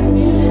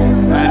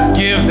and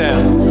give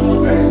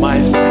them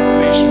my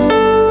salvation.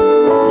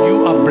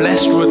 You are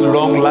blessed with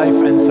long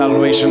life and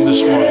salvation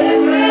this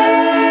morning.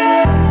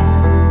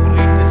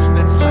 Read this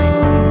next line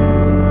with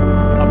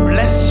me. A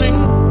blessing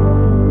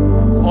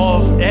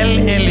of El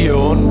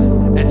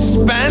Elyon, it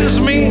spans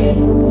me,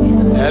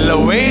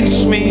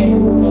 elevates me,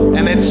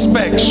 and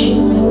expects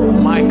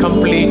my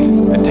complete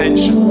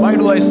attention. Why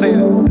do I say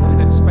that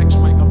it expects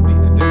my complete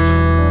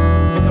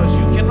attention? Because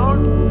you cannot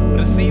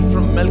receive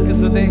from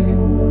Melchizedek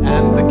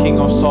and the king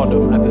of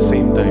Sodom at the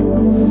same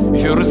time.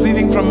 If you're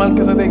receiving from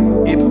Melchizedek,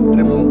 it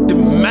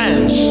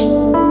demands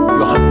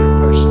your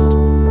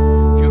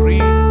 100%. If you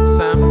read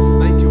Psalms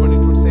 91, it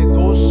would say,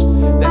 those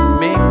that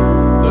make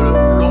the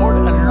Lord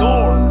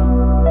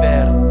alone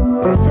their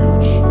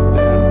refuge,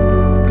 their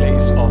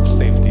place of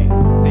safety,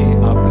 they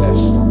are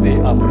blessed, they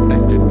are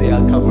protected, they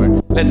are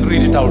covered. Let's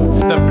read it out.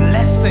 The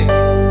blessing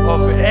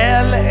of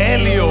El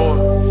Elyon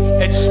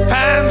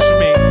expands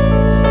me,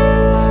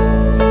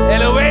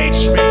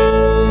 elevates me,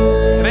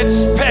 and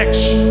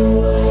expects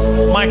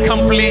my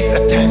complete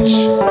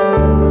attention.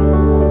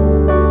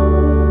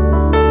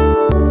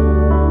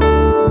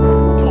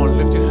 Come on,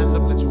 lift your hands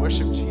up. Let's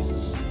worship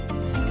Jesus.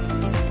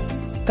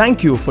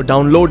 Thank you for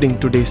downloading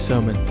today's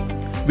sermon.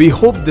 We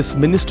hope this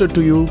ministered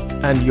to you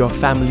and your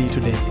family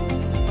today.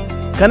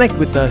 Connect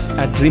with us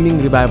at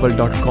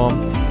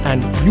dreamingrevival.com,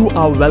 and you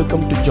are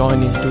welcome to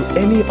join into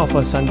any of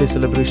our Sunday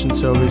celebration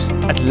service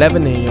at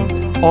 11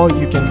 a.m. or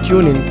you can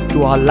tune in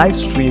to our live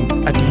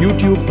stream at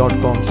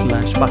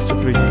youtube.com/Pastor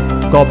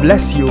Priji. God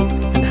bless you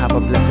and have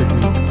a blessed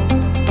week.